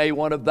 you may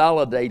want to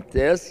validate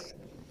this.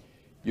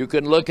 You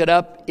can look it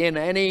up in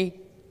any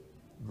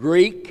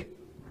Greek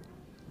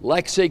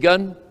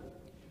lexicon.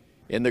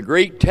 In the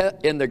Greek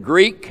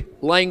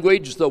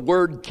language, the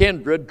word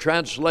kindred,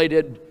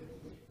 translated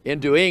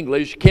into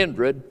English,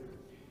 kindred,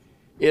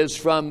 is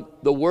from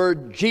the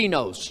word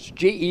genos,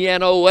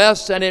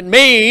 G-E-N-O-S, and it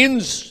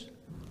means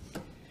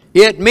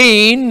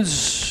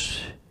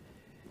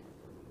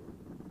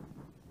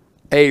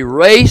a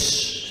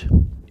race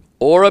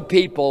or a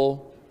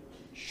people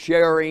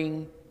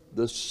sharing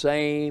the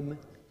same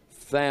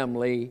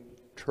family,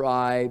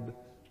 tribe,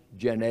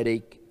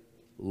 genetic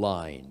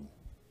line.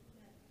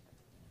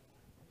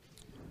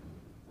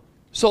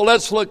 So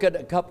let's look at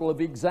a couple of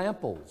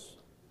examples.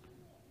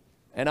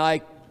 And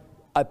I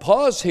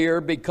pause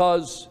here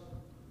because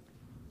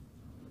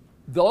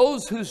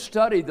those who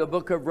study the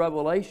book of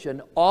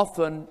Revelation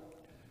often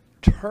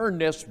turn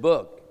this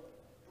book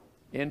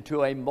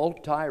into a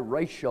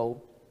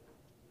multiracial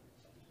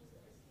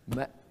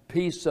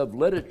piece of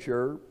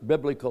literature,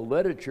 biblical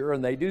literature,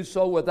 and they do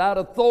so without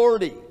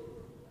authority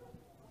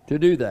to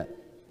do that.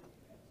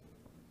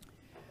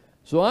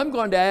 So I'm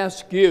going to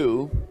ask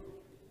you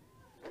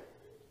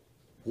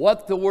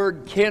what the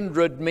word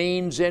kindred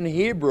means in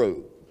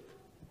Hebrew.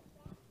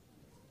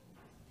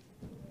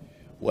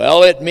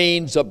 Well, it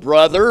means a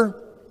brother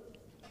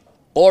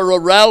or a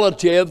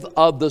relative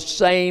of the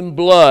same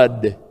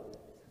blood.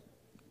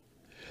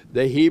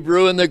 The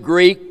Hebrew and the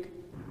Greek,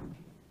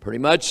 pretty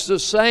much the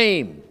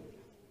same.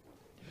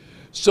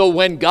 So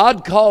when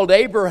God called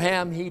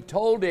Abraham, he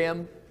told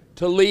him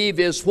to leave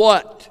his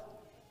what?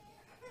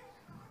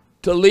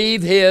 To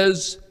leave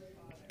his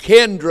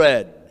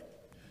kindred.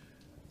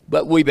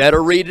 But we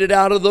better read it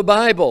out of the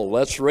Bible.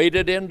 Let's read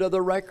it into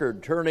the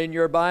record. Turn in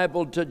your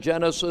Bible to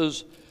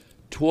Genesis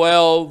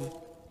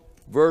 12,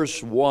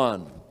 verse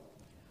 1.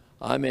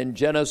 I'm in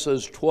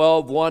Genesis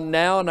 12:1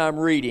 now, and I'm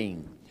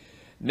reading.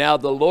 Now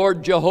the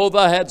Lord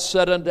Jehovah had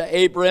said unto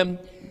Abram,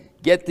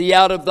 Get thee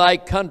out of thy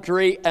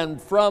country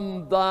and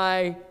from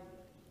thy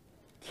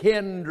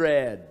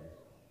kindred.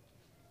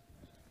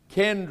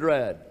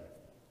 Kindred.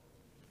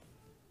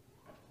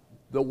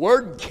 The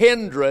word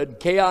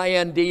kindred,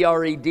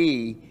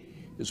 K-I-N-D-R-E-D,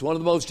 is one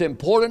of the most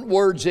important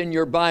words in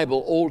your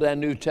Bible, Old and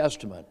New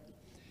Testament,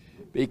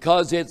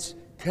 because it's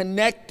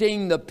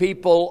connecting the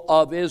people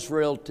of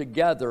Israel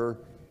together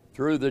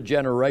through the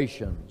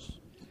generations.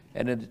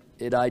 And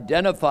it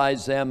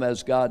identifies them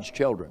as God's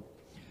children.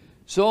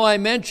 So I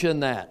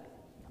mentioned that.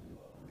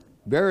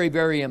 Very,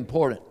 very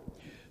important.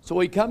 So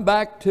we come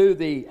back to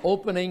the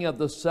opening of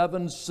the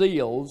 7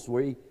 seals.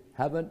 We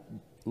haven't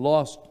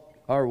lost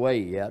our way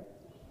yet.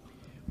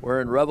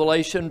 We're in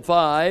Revelation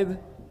 5.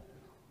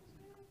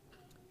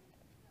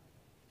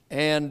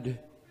 And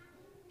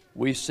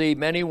we see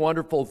many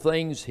wonderful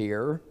things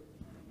here.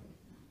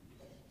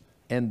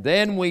 And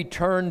then we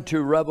turn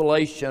to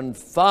Revelation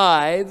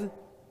 5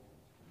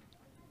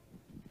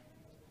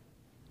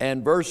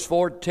 and verse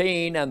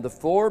 14. And the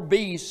 4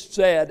 beasts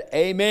said,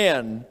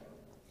 Amen.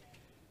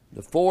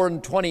 The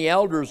 24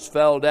 elders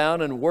fell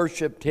down and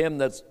worshipped him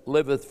that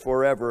liveth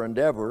forever and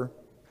ever.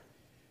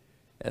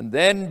 And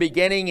then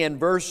beginning in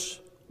verse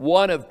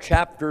 1 of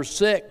chapter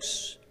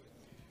 6,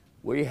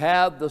 we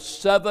have the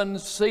 7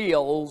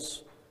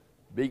 seals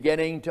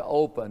beginning to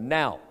open.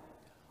 Now,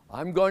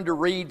 I'm going to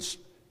read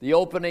the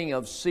opening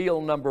of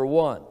seal number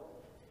 1.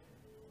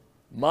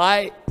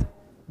 My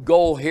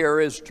goal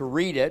here is to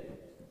read it.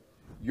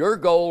 Your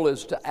goal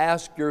is to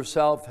ask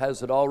yourself,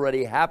 has it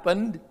already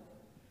happened?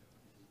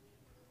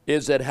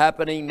 Is it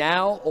happening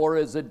now, or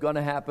is it going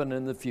to happen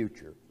in the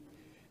future?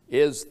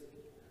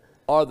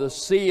 Are the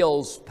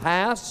seals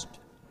past?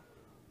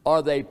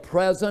 Are they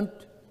present?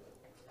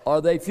 Are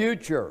they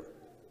future?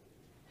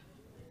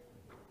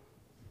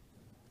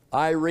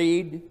 I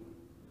read,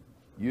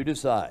 you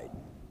decide.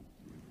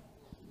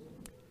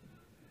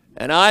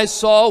 And I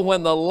saw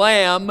when the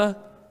Lamb,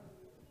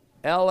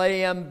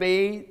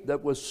 L-A-M-B,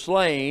 that was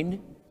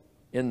slain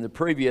in the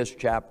previous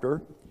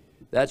chapter,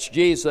 that's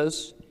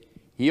Jesus,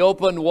 he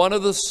opened one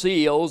of the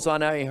seals,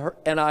 and I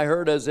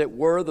heard as it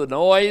were the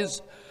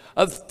noise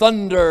of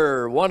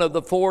thunder, one of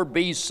the 4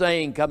 beasts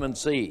saying, Come and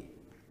see.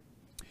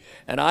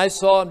 And I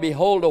saw, and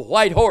behold, a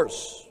white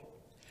horse,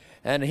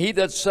 and he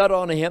that sat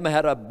on him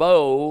had a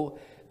bow,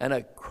 and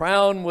a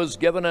crown was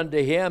given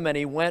unto him, and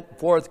he went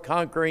forth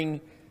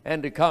conquering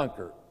and to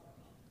conquer.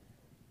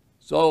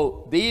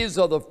 So these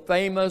are the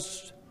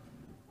famous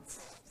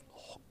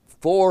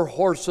 4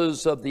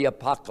 horses of the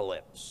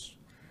apocalypse.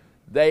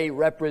 They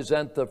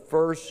represent the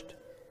first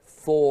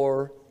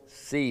 4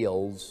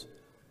 seals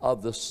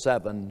of the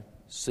 7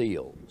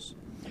 seals.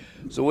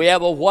 So we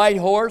have a white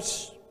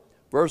horse,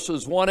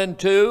 verses 1 and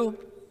 2.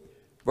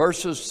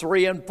 Verses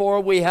 3 and 4,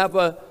 we have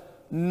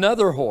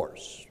another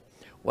horse.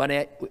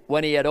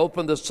 When he had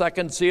opened the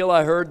 2nd seal,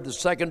 I heard the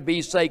 2nd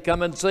beast say,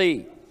 Come and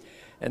see.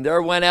 And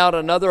there went out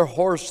another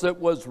horse that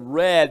was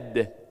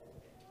red.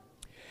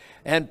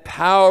 And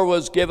power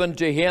was given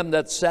to him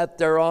that sat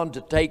thereon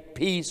to take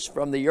peace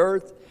from the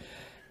earth,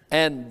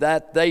 and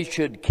that they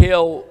should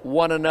kill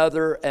one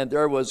another. And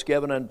there was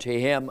given unto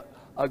him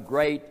a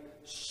great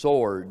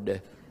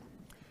sword.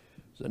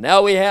 So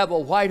now we have a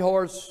white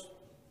horse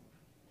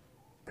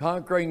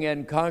conquering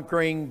and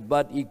conquering,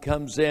 but he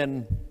comes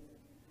in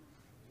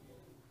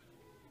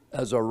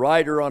as a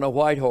rider on a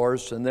white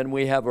horse. And then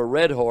we have a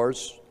red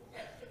horse.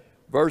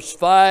 Verse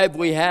 5,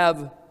 we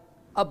have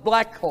a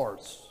black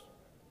horse,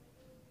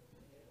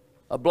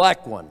 a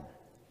black one.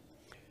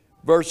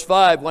 Verse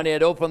 5, when he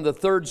had opened the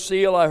 3rd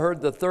seal, I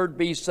heard the 3rd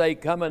beast say,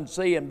 Come and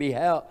see. And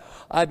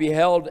I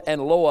beheld,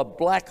 and lo, a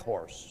black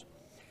horse.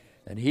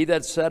 And he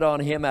that sat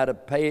on him had a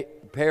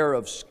pair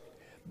of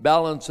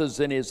balances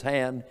in his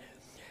hand.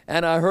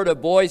 And I heard a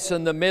voice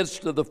in the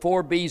midst of the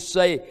 4 beasts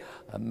say,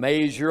 A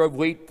measure of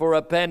wheat for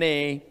a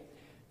penny,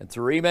 and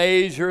 3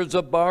 measures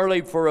of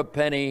barley for a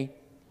penny.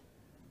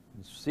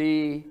 And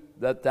see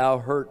that thou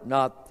hurt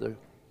not the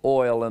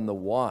oil and the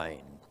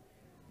wine.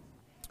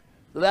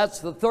 So that's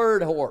the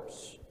 3rd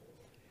horse.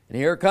 And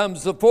here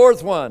comes the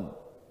 4th one.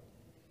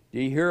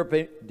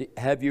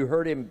 Have you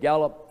heard him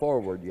gallop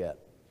forward yet?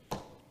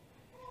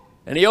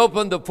 And he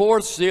opened the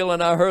 4th seal,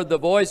 and I heard the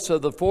voice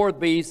of the 4th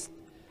beast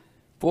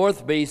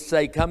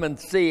say, Come and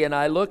see. And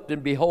I looked,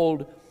 and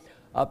behold,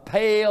 a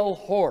pale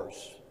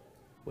horse.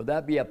 Would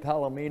that be a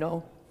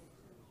palomino?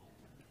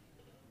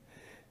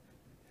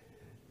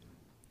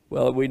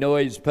 Well, we know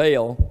he's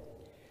pale.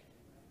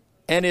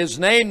 And his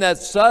name that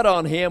sat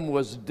on him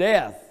was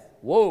Death.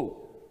 Whoa.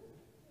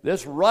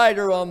 This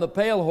rider on the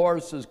pale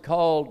horse is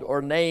called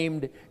or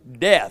named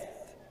Death.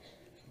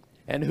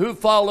 And who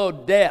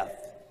followed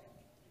Death?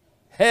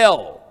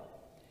 Hell.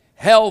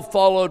 Hell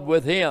followed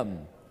with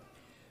him.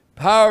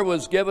 Power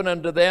was given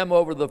unto them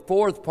over the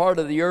fourth part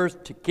of the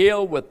earth to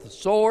kill with the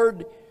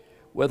sword,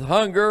 with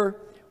hunger,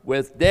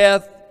 with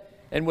death,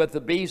 and with the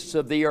beasts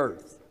of the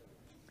earth.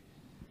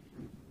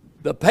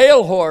 The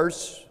pale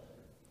horse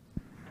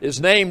is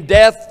named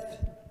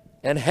Death,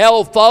 and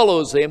hell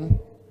follows him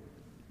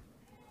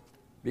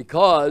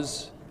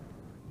because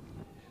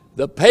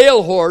the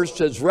pale horse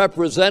is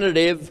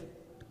representative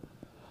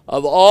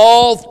of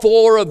all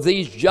four of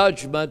these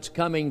judgments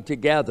coming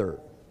together.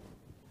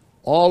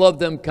 All of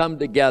them come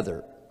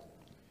together.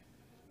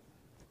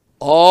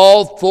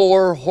 All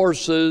four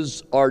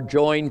horses are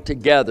joined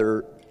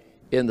together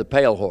in the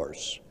pale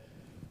horse.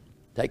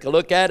 Take a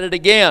look at it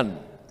again.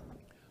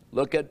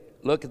 Look at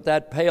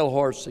that pale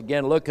horse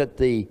again. Look at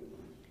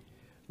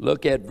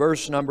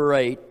verse number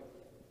 8.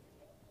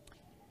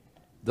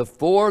 The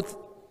fourth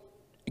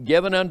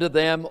given unto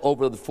them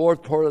over the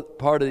fourth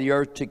part of the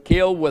earth to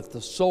kill with the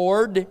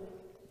sword,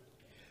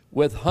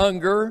 with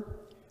hunger,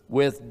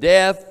 with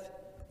death,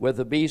 with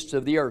the beasts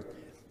of the earth.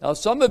 Now,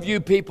 some of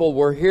you people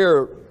were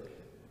here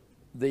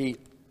the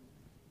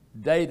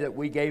day that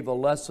we gave a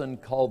lesson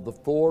called the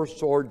Four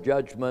Sword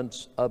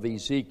Judgments of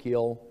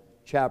Ezekiel,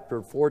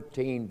 chapter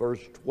 14,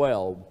 verse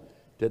 12,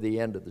 to the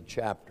end of the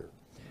chapter.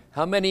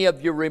 How many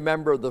of you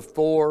remember the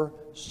four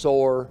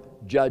sword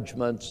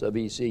judgments of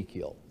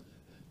Ezekiel?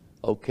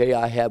 Okay,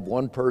 I have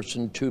one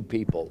person, two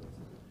people,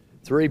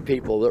 three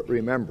people that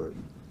remember.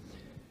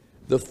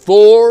 The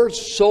four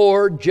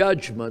sword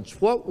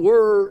judgments. What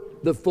were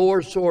the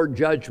four sword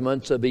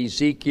judgments of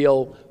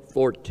Ezekiel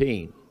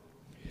 14?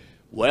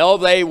 Well,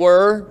 they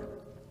were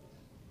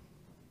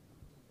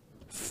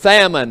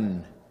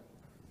famine,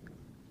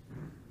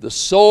 the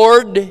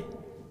sword,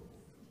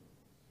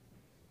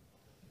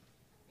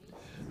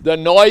 the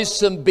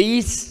noisome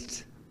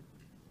beast,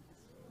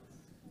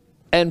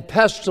 and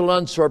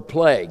pestilence or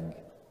plague.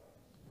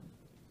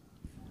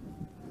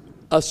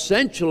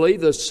 Essentially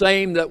the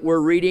same that we're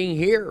reading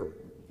here.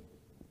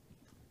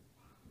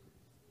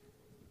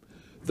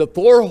 The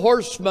four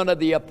horsemen of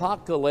the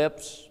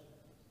apocalypse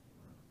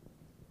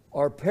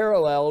are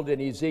paralleled in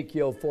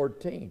Ezekiel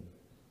 14,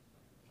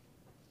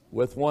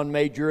 with one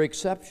major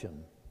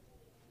exception.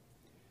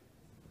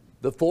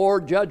 The four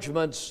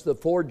judgments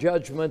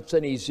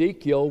in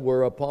Ezekiel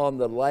were upon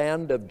the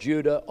land of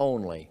Judah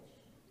only.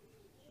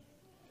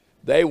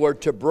 They were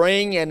to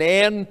bring an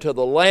end to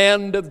the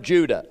land of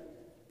Judah,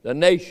 the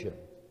nation.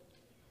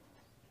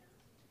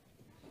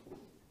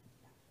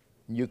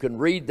 You can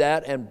read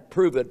that and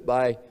prove it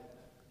by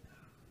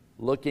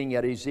looking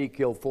at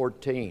Ezekiel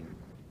 14.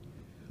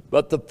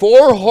 But the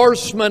four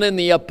horsemen in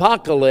the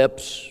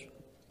apocalypse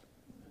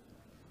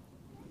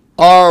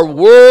are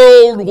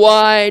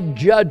worldwide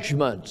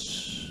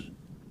judgments.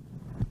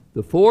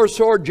 The four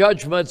sword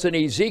judgments in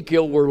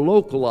Ezekiel were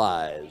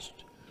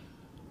localized,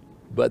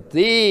 but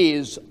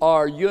these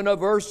are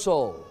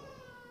universal.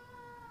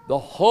 The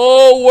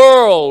whole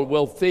world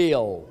will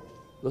feel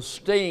the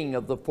sting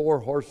of the four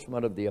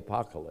horsemen of the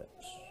apocalypse.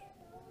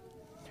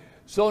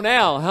 So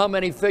now, how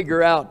many have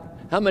figured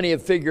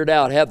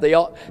out,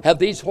 have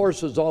these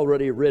horses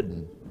already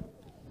ridden?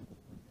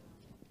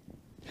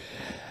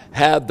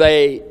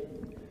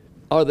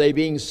 Are they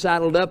being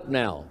saddled up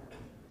now?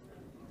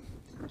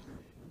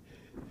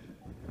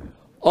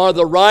 Are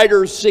the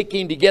riders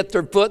seeking to get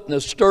their foot in the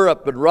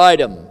stirrup and ride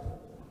them?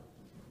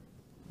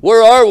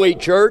 Where are we,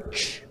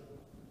 church?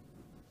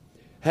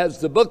 Has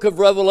the book of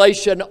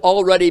Revelation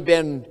already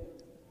been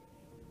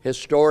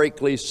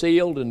historically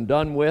sealed and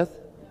done with?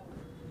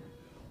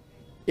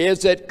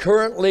 Is it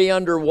currently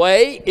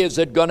underway? Is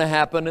it going to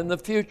happen in the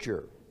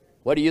future?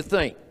 What do you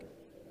think?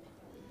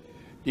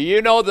 Do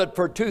you know that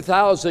for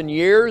 2,000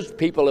 years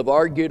people have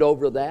argued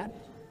over that?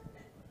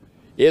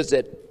 Is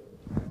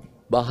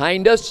it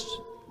behind us?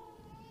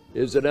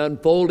 Is it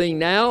unfolding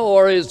now,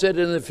 or is it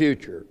in the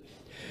future?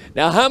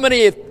 Now, how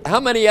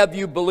many of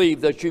you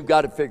believe that you've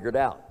got it figured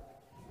out?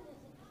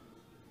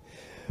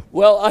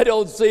 Well, I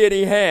don't see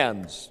any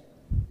hands.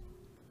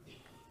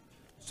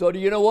 So do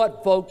you know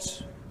what,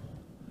 folks?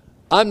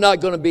 I'm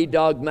not going to be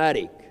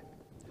dogmatic.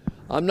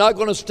 I'm not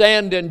going to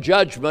stand in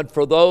judgment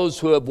for those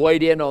who have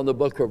weighed in on the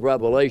book of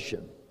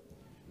Revelation,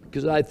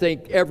 because I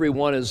think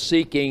everyone is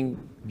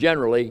seeking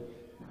generally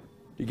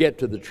to get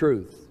to the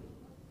truth.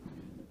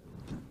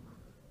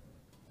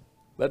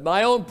 But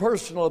my own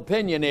personal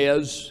opinion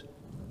is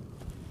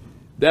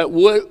that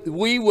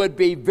we would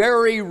be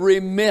very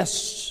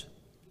remiss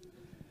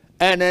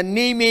and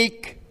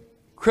anemic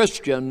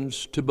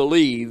Christians to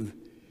believe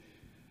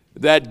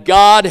that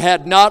God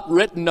had not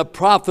written a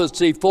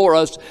prophecy for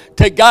us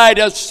to guide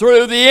us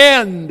through the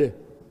end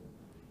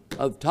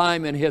of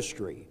time and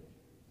history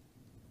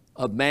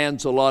of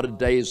man's allotted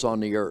days on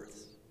the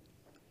earth.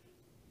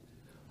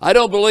 I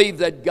don't believe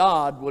that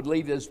God would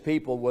leave his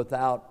people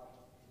without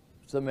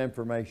some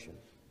information.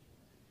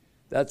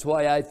 That's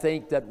why I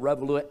think that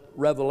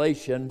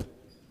Revelation,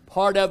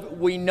 part of it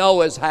we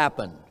know has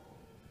happened.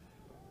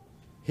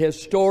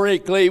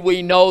 Historically,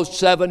 we know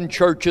 7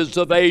 churches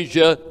of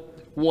Asia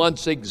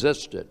once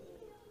existed.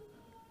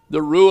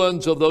 The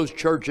ruins of those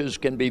churches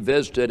can be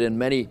visited in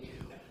many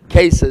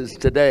cases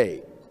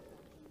today.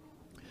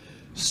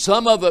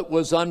 Some of it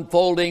was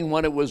unfolding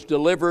when it was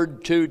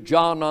delivered to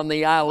John on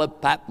the Isle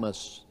of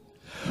Patmos.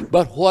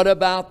 But what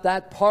about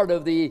that part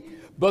of the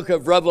book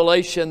of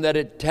Revelation that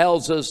it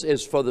tells us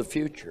is for the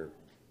future?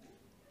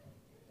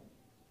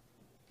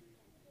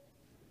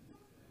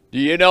 Do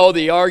you know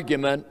the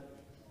argument?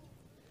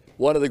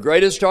 One of the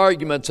greatest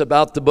arguments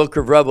about the book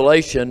of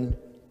Revelation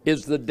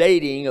is the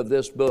dating of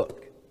this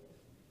book.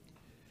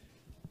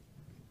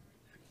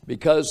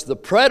 Because the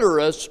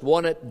preterists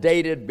want it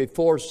dated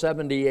before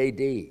 70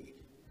 A.D.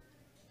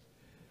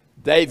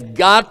 They've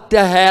got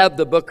to have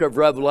the book of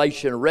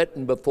Revelation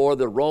written before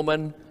the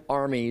Roman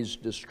armies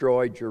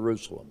destroyed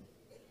Jerusalem.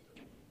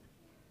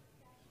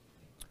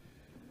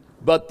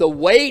 But the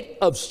weight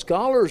of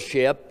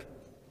scholarship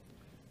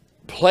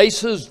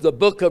places the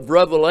book of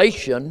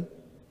Revelation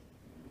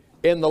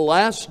in the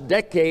last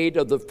decade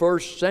of the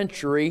first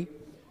century,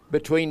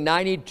 between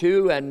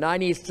 92 and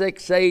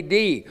 96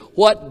 A.D.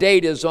 What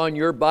date is on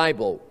your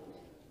Bible?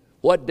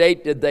 What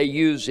date did they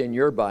use in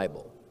your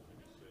Bible?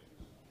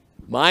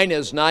 Mine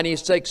is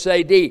 96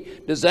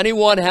 A.D. Does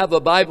anyone have a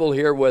Bible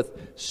here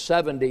with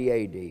 70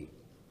 A.D.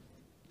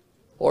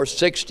 or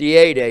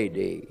 68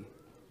 A.D.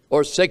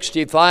 or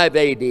 65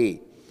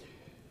 A.D.?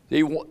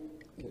 The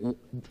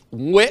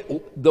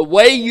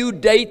way you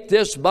date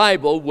this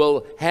Bible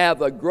will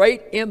have a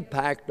great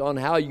impact on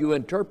how you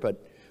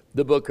interpret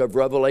the book of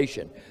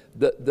Revelation.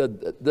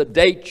 The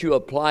date you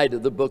apply to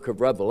the book of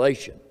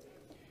Revelation.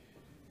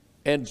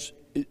 And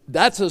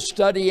that's a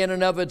study in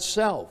and of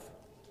itself.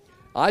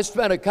 I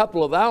spent a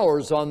couple of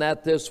hours on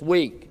that this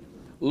week,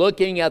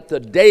 looking at the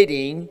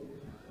dating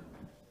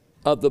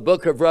of the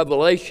book of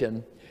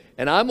Revelation.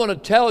 And I'm going to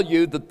tell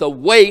you that the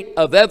weight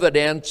of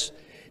evidence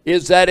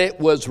is that it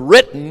was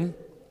written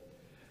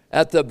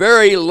at the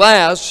very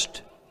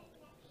last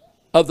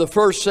of the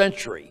first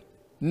century,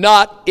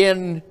 not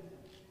in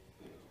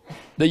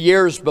the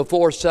years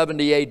before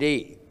 70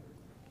 A.D.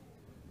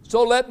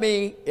 So let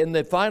me, in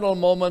the final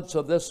moments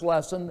of this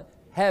lesson,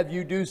 have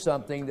you do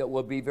something that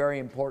will be very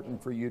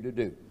important for you to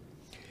do.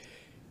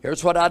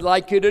 Here's what I'd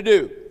like you to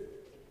do.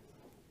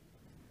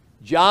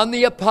 John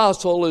the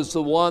Apostle is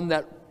the one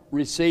that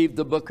received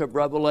the book of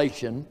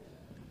Revelation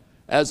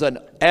as an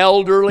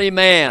elderly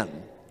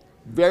man,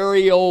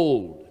 very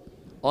old,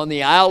 on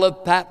the Isle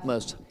of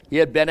Patmos. He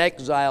had been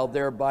exiled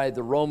there by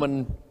the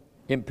Roman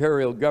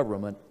imperial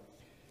government.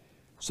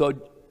 So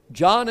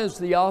John is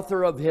the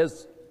author of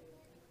his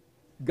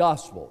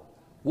gospel.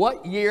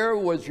 What year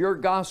was your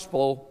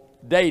gospel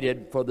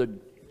dated for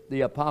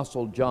the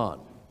Apostle John?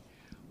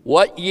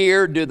 What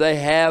year do they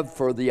have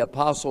for the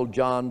Apostle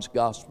John's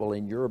gospel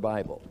in your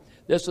Bible?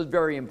 This is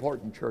very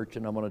important, church,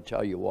 and I'm going to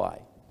tell you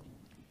why.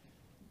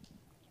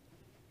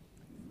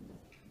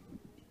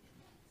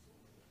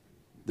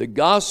 The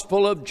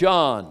Gospel of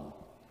John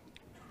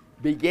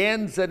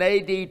begins in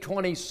AD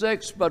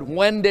 26, but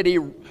when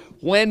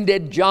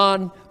did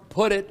John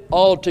put it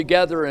all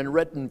together in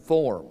written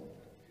form?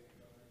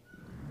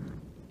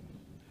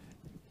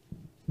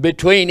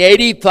 Between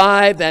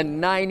 85 and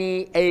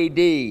 90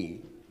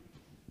 A.D.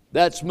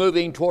 That's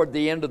moving toward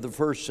the end of the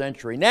first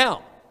century.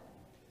 Now,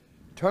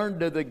 turn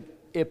to the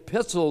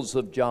epistles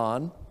of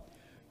John.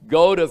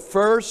 Go to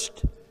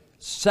 1st,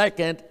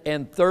 2nd,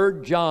 and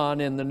 3rd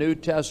John in the New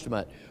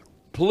Testament.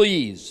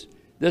 Please,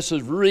 this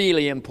is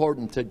really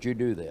important that you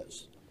do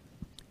this.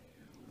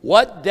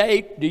 What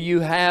date do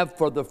you have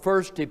for the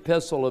first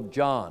epistle of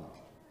John?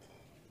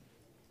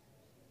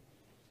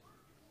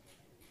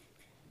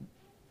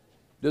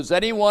 Does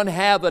anyone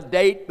have a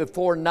date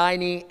before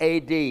 90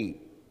 A.D.?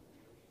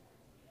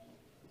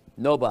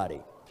 Nobody.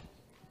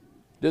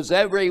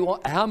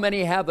 How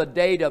many have a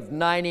date of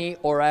 90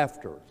 or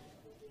after?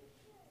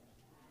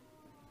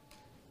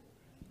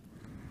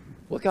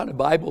 What kind of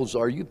Bibles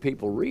are you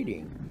people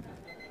reading?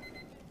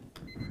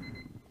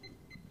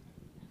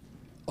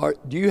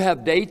 Do you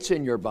have dates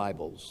in your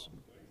Bibles?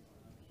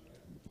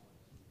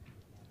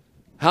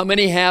 How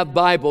many have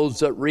Bibles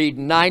that read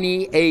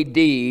 90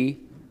 A.D.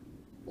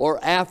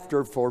 or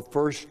after for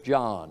 1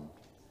 John?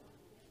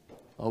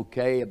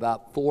 Okay,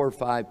 about 4 or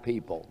 5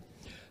 people.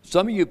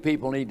 Some of you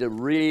people need to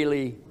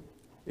really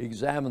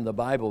examine the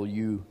Bible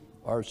you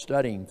are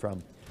studying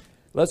from.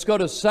 Let's go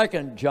to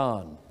 2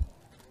 John.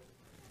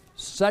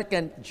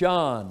 2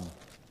 John.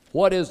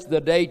 What is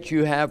the date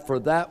you have for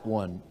that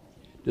one?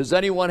 Does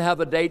anyone have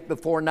a date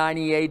before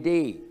 90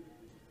 A.D.?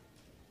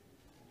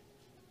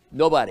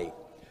 Nobody.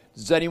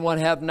 Does anyone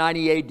have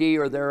 90 A.D.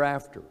 or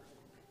thereafter?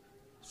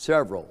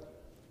 Several.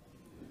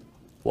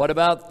 What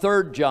about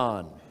 3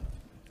 John?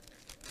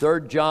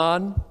 3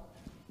 John.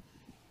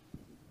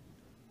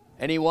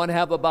 Anyone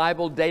have a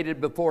Bible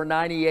dated before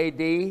 90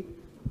 A.D.?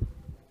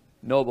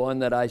 No one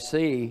that I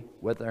see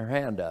with their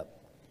hand up.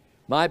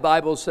 My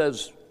Bible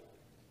says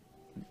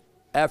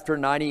after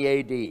 90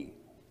 A.D.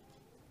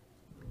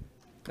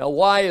 Now,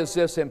 why is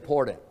this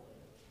important?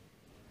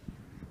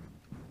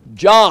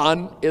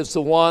 John is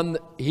the one,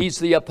 he's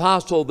the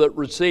apostle that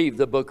received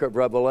the book of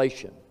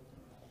Revelation.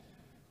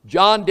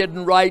 John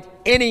didn't write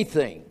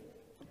anything.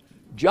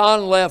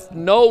 John left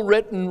no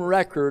written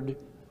record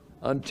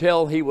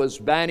until he was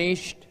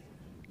banished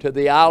to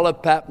the Isle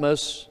of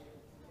Patmos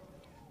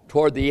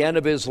toward the end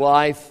of his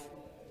life,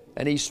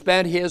 and he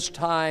spent his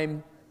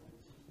time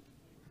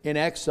in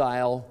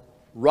exile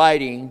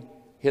writing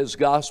his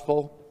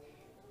gospel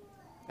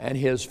and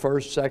his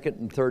first, second,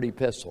 and third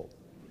epistle.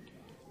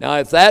 Now,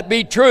 if that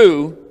be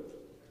true,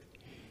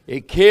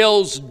 it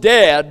kills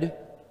dead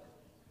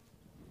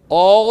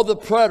all the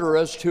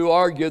preterists who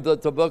argue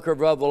that the book of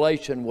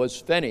Revelation was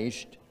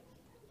finished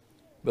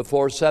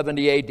before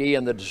 70 A.D.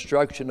 and the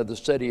destruction of the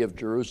city of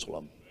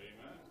Jerusalem.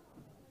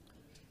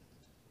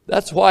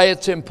 That's why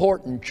it's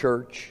important,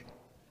 church,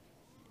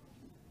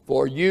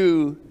 for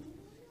you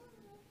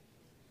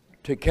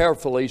to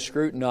carefully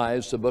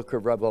scrutinize the book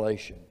of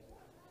Revelation.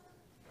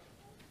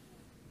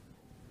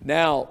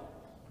 Now,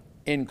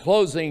 in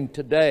closing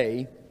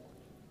today,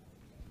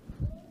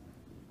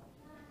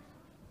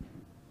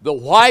 the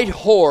white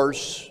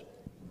horse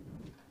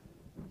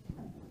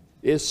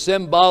is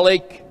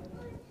symbolic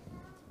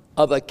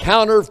of a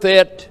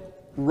counterfeit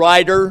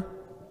rider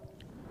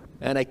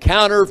and a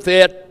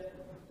counterfeit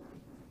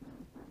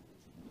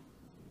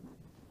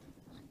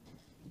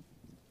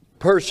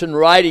person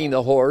riding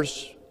the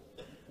horse.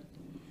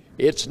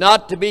 It's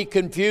not to be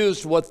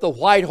confused with the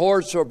white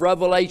horse of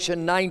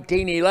Revelation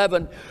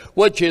 19:11,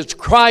 which is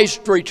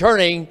Christ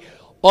returning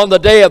on the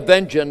day of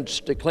vengeance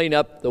to clean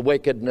up the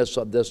wickedness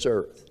of this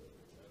earth.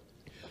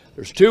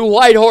 There's two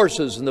white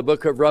horses in the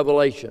book of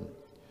Revelation.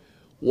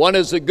 One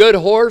is a good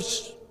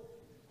horse.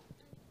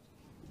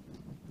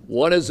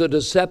 One is a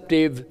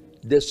deceptive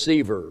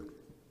deceiver.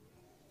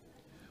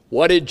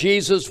 What did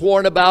Jesus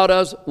warn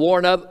us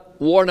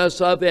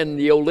of in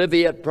the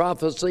Olivet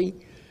prophecy?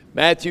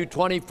 Matthew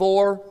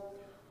 24.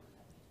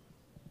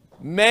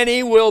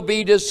 Many will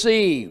be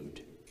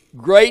deceived.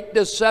 Great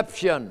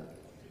deception.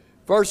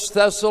 1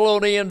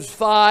 Thessalonians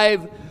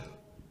 5,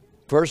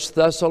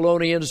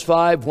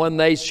 when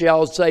they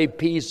shall say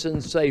peace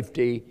and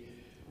safety,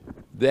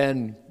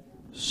 then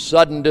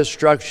sudden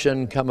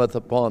destruction cometh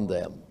upon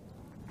them.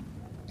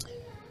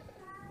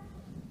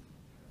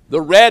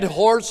 The red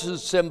horse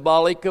is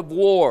symbolic of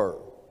war.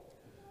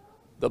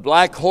 The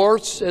black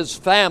horse is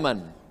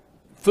famine,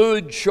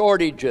 food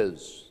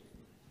shortages.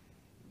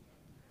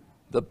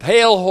 The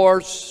pale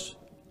horse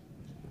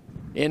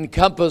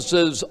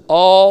encompasses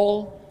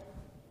all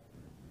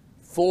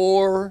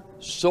four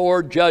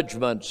sore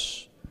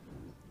judgments: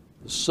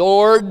 the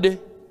sword,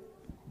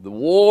 the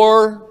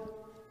war,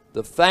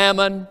 the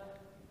famine,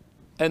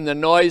 and the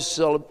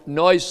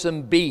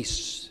noisome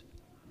beasts.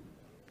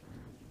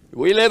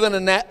 We live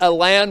in a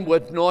land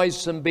with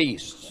noisome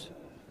beasts.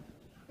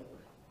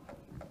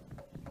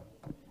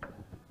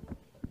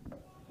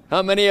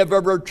 How many have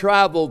ever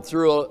traveled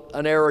through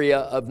an area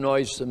of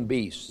noisome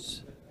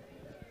beasts?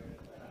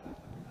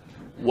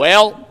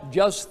 Well,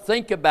 just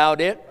think about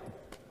it.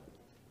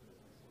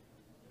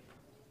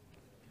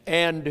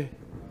 And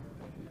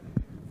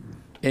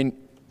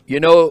you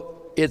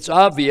know, it's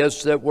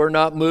obvious that we're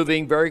not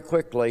moving very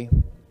quickly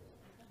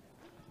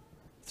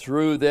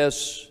through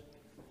this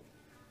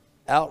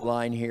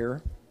outline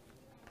here.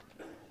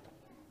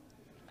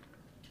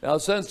 Now,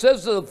 since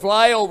this is a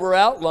flyover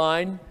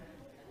outline,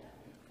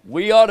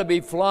 we ought to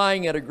be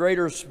flying at a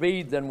greater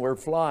speed than we're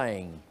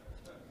flying.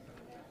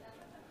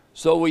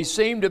 So we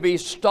seem to be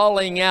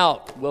stalling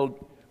out.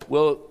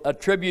 We'll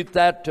attribute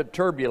that to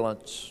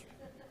turbulence.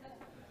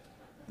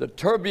 The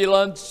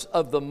turbulence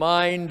of the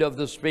mind of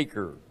the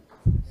speaker.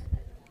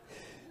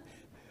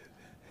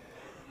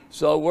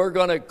 So we're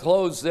going to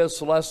close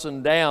this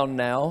lesson down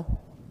now.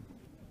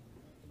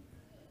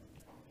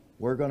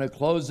 We're going to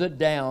close it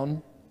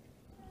down,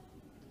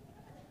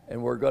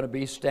 and we're going to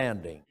be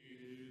standing.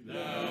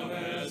 Thou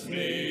hast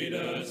made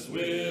us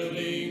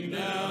willing,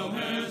 thou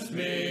hast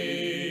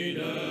made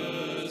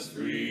us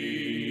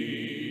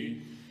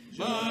free.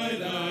 By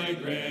thy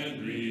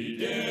grand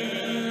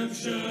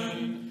redemption,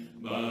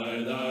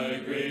 by thy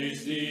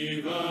grace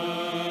divine,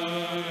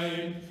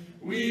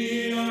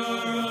 we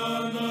are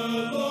on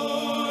the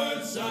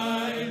Lord's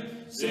side.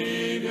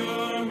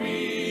 Savior, we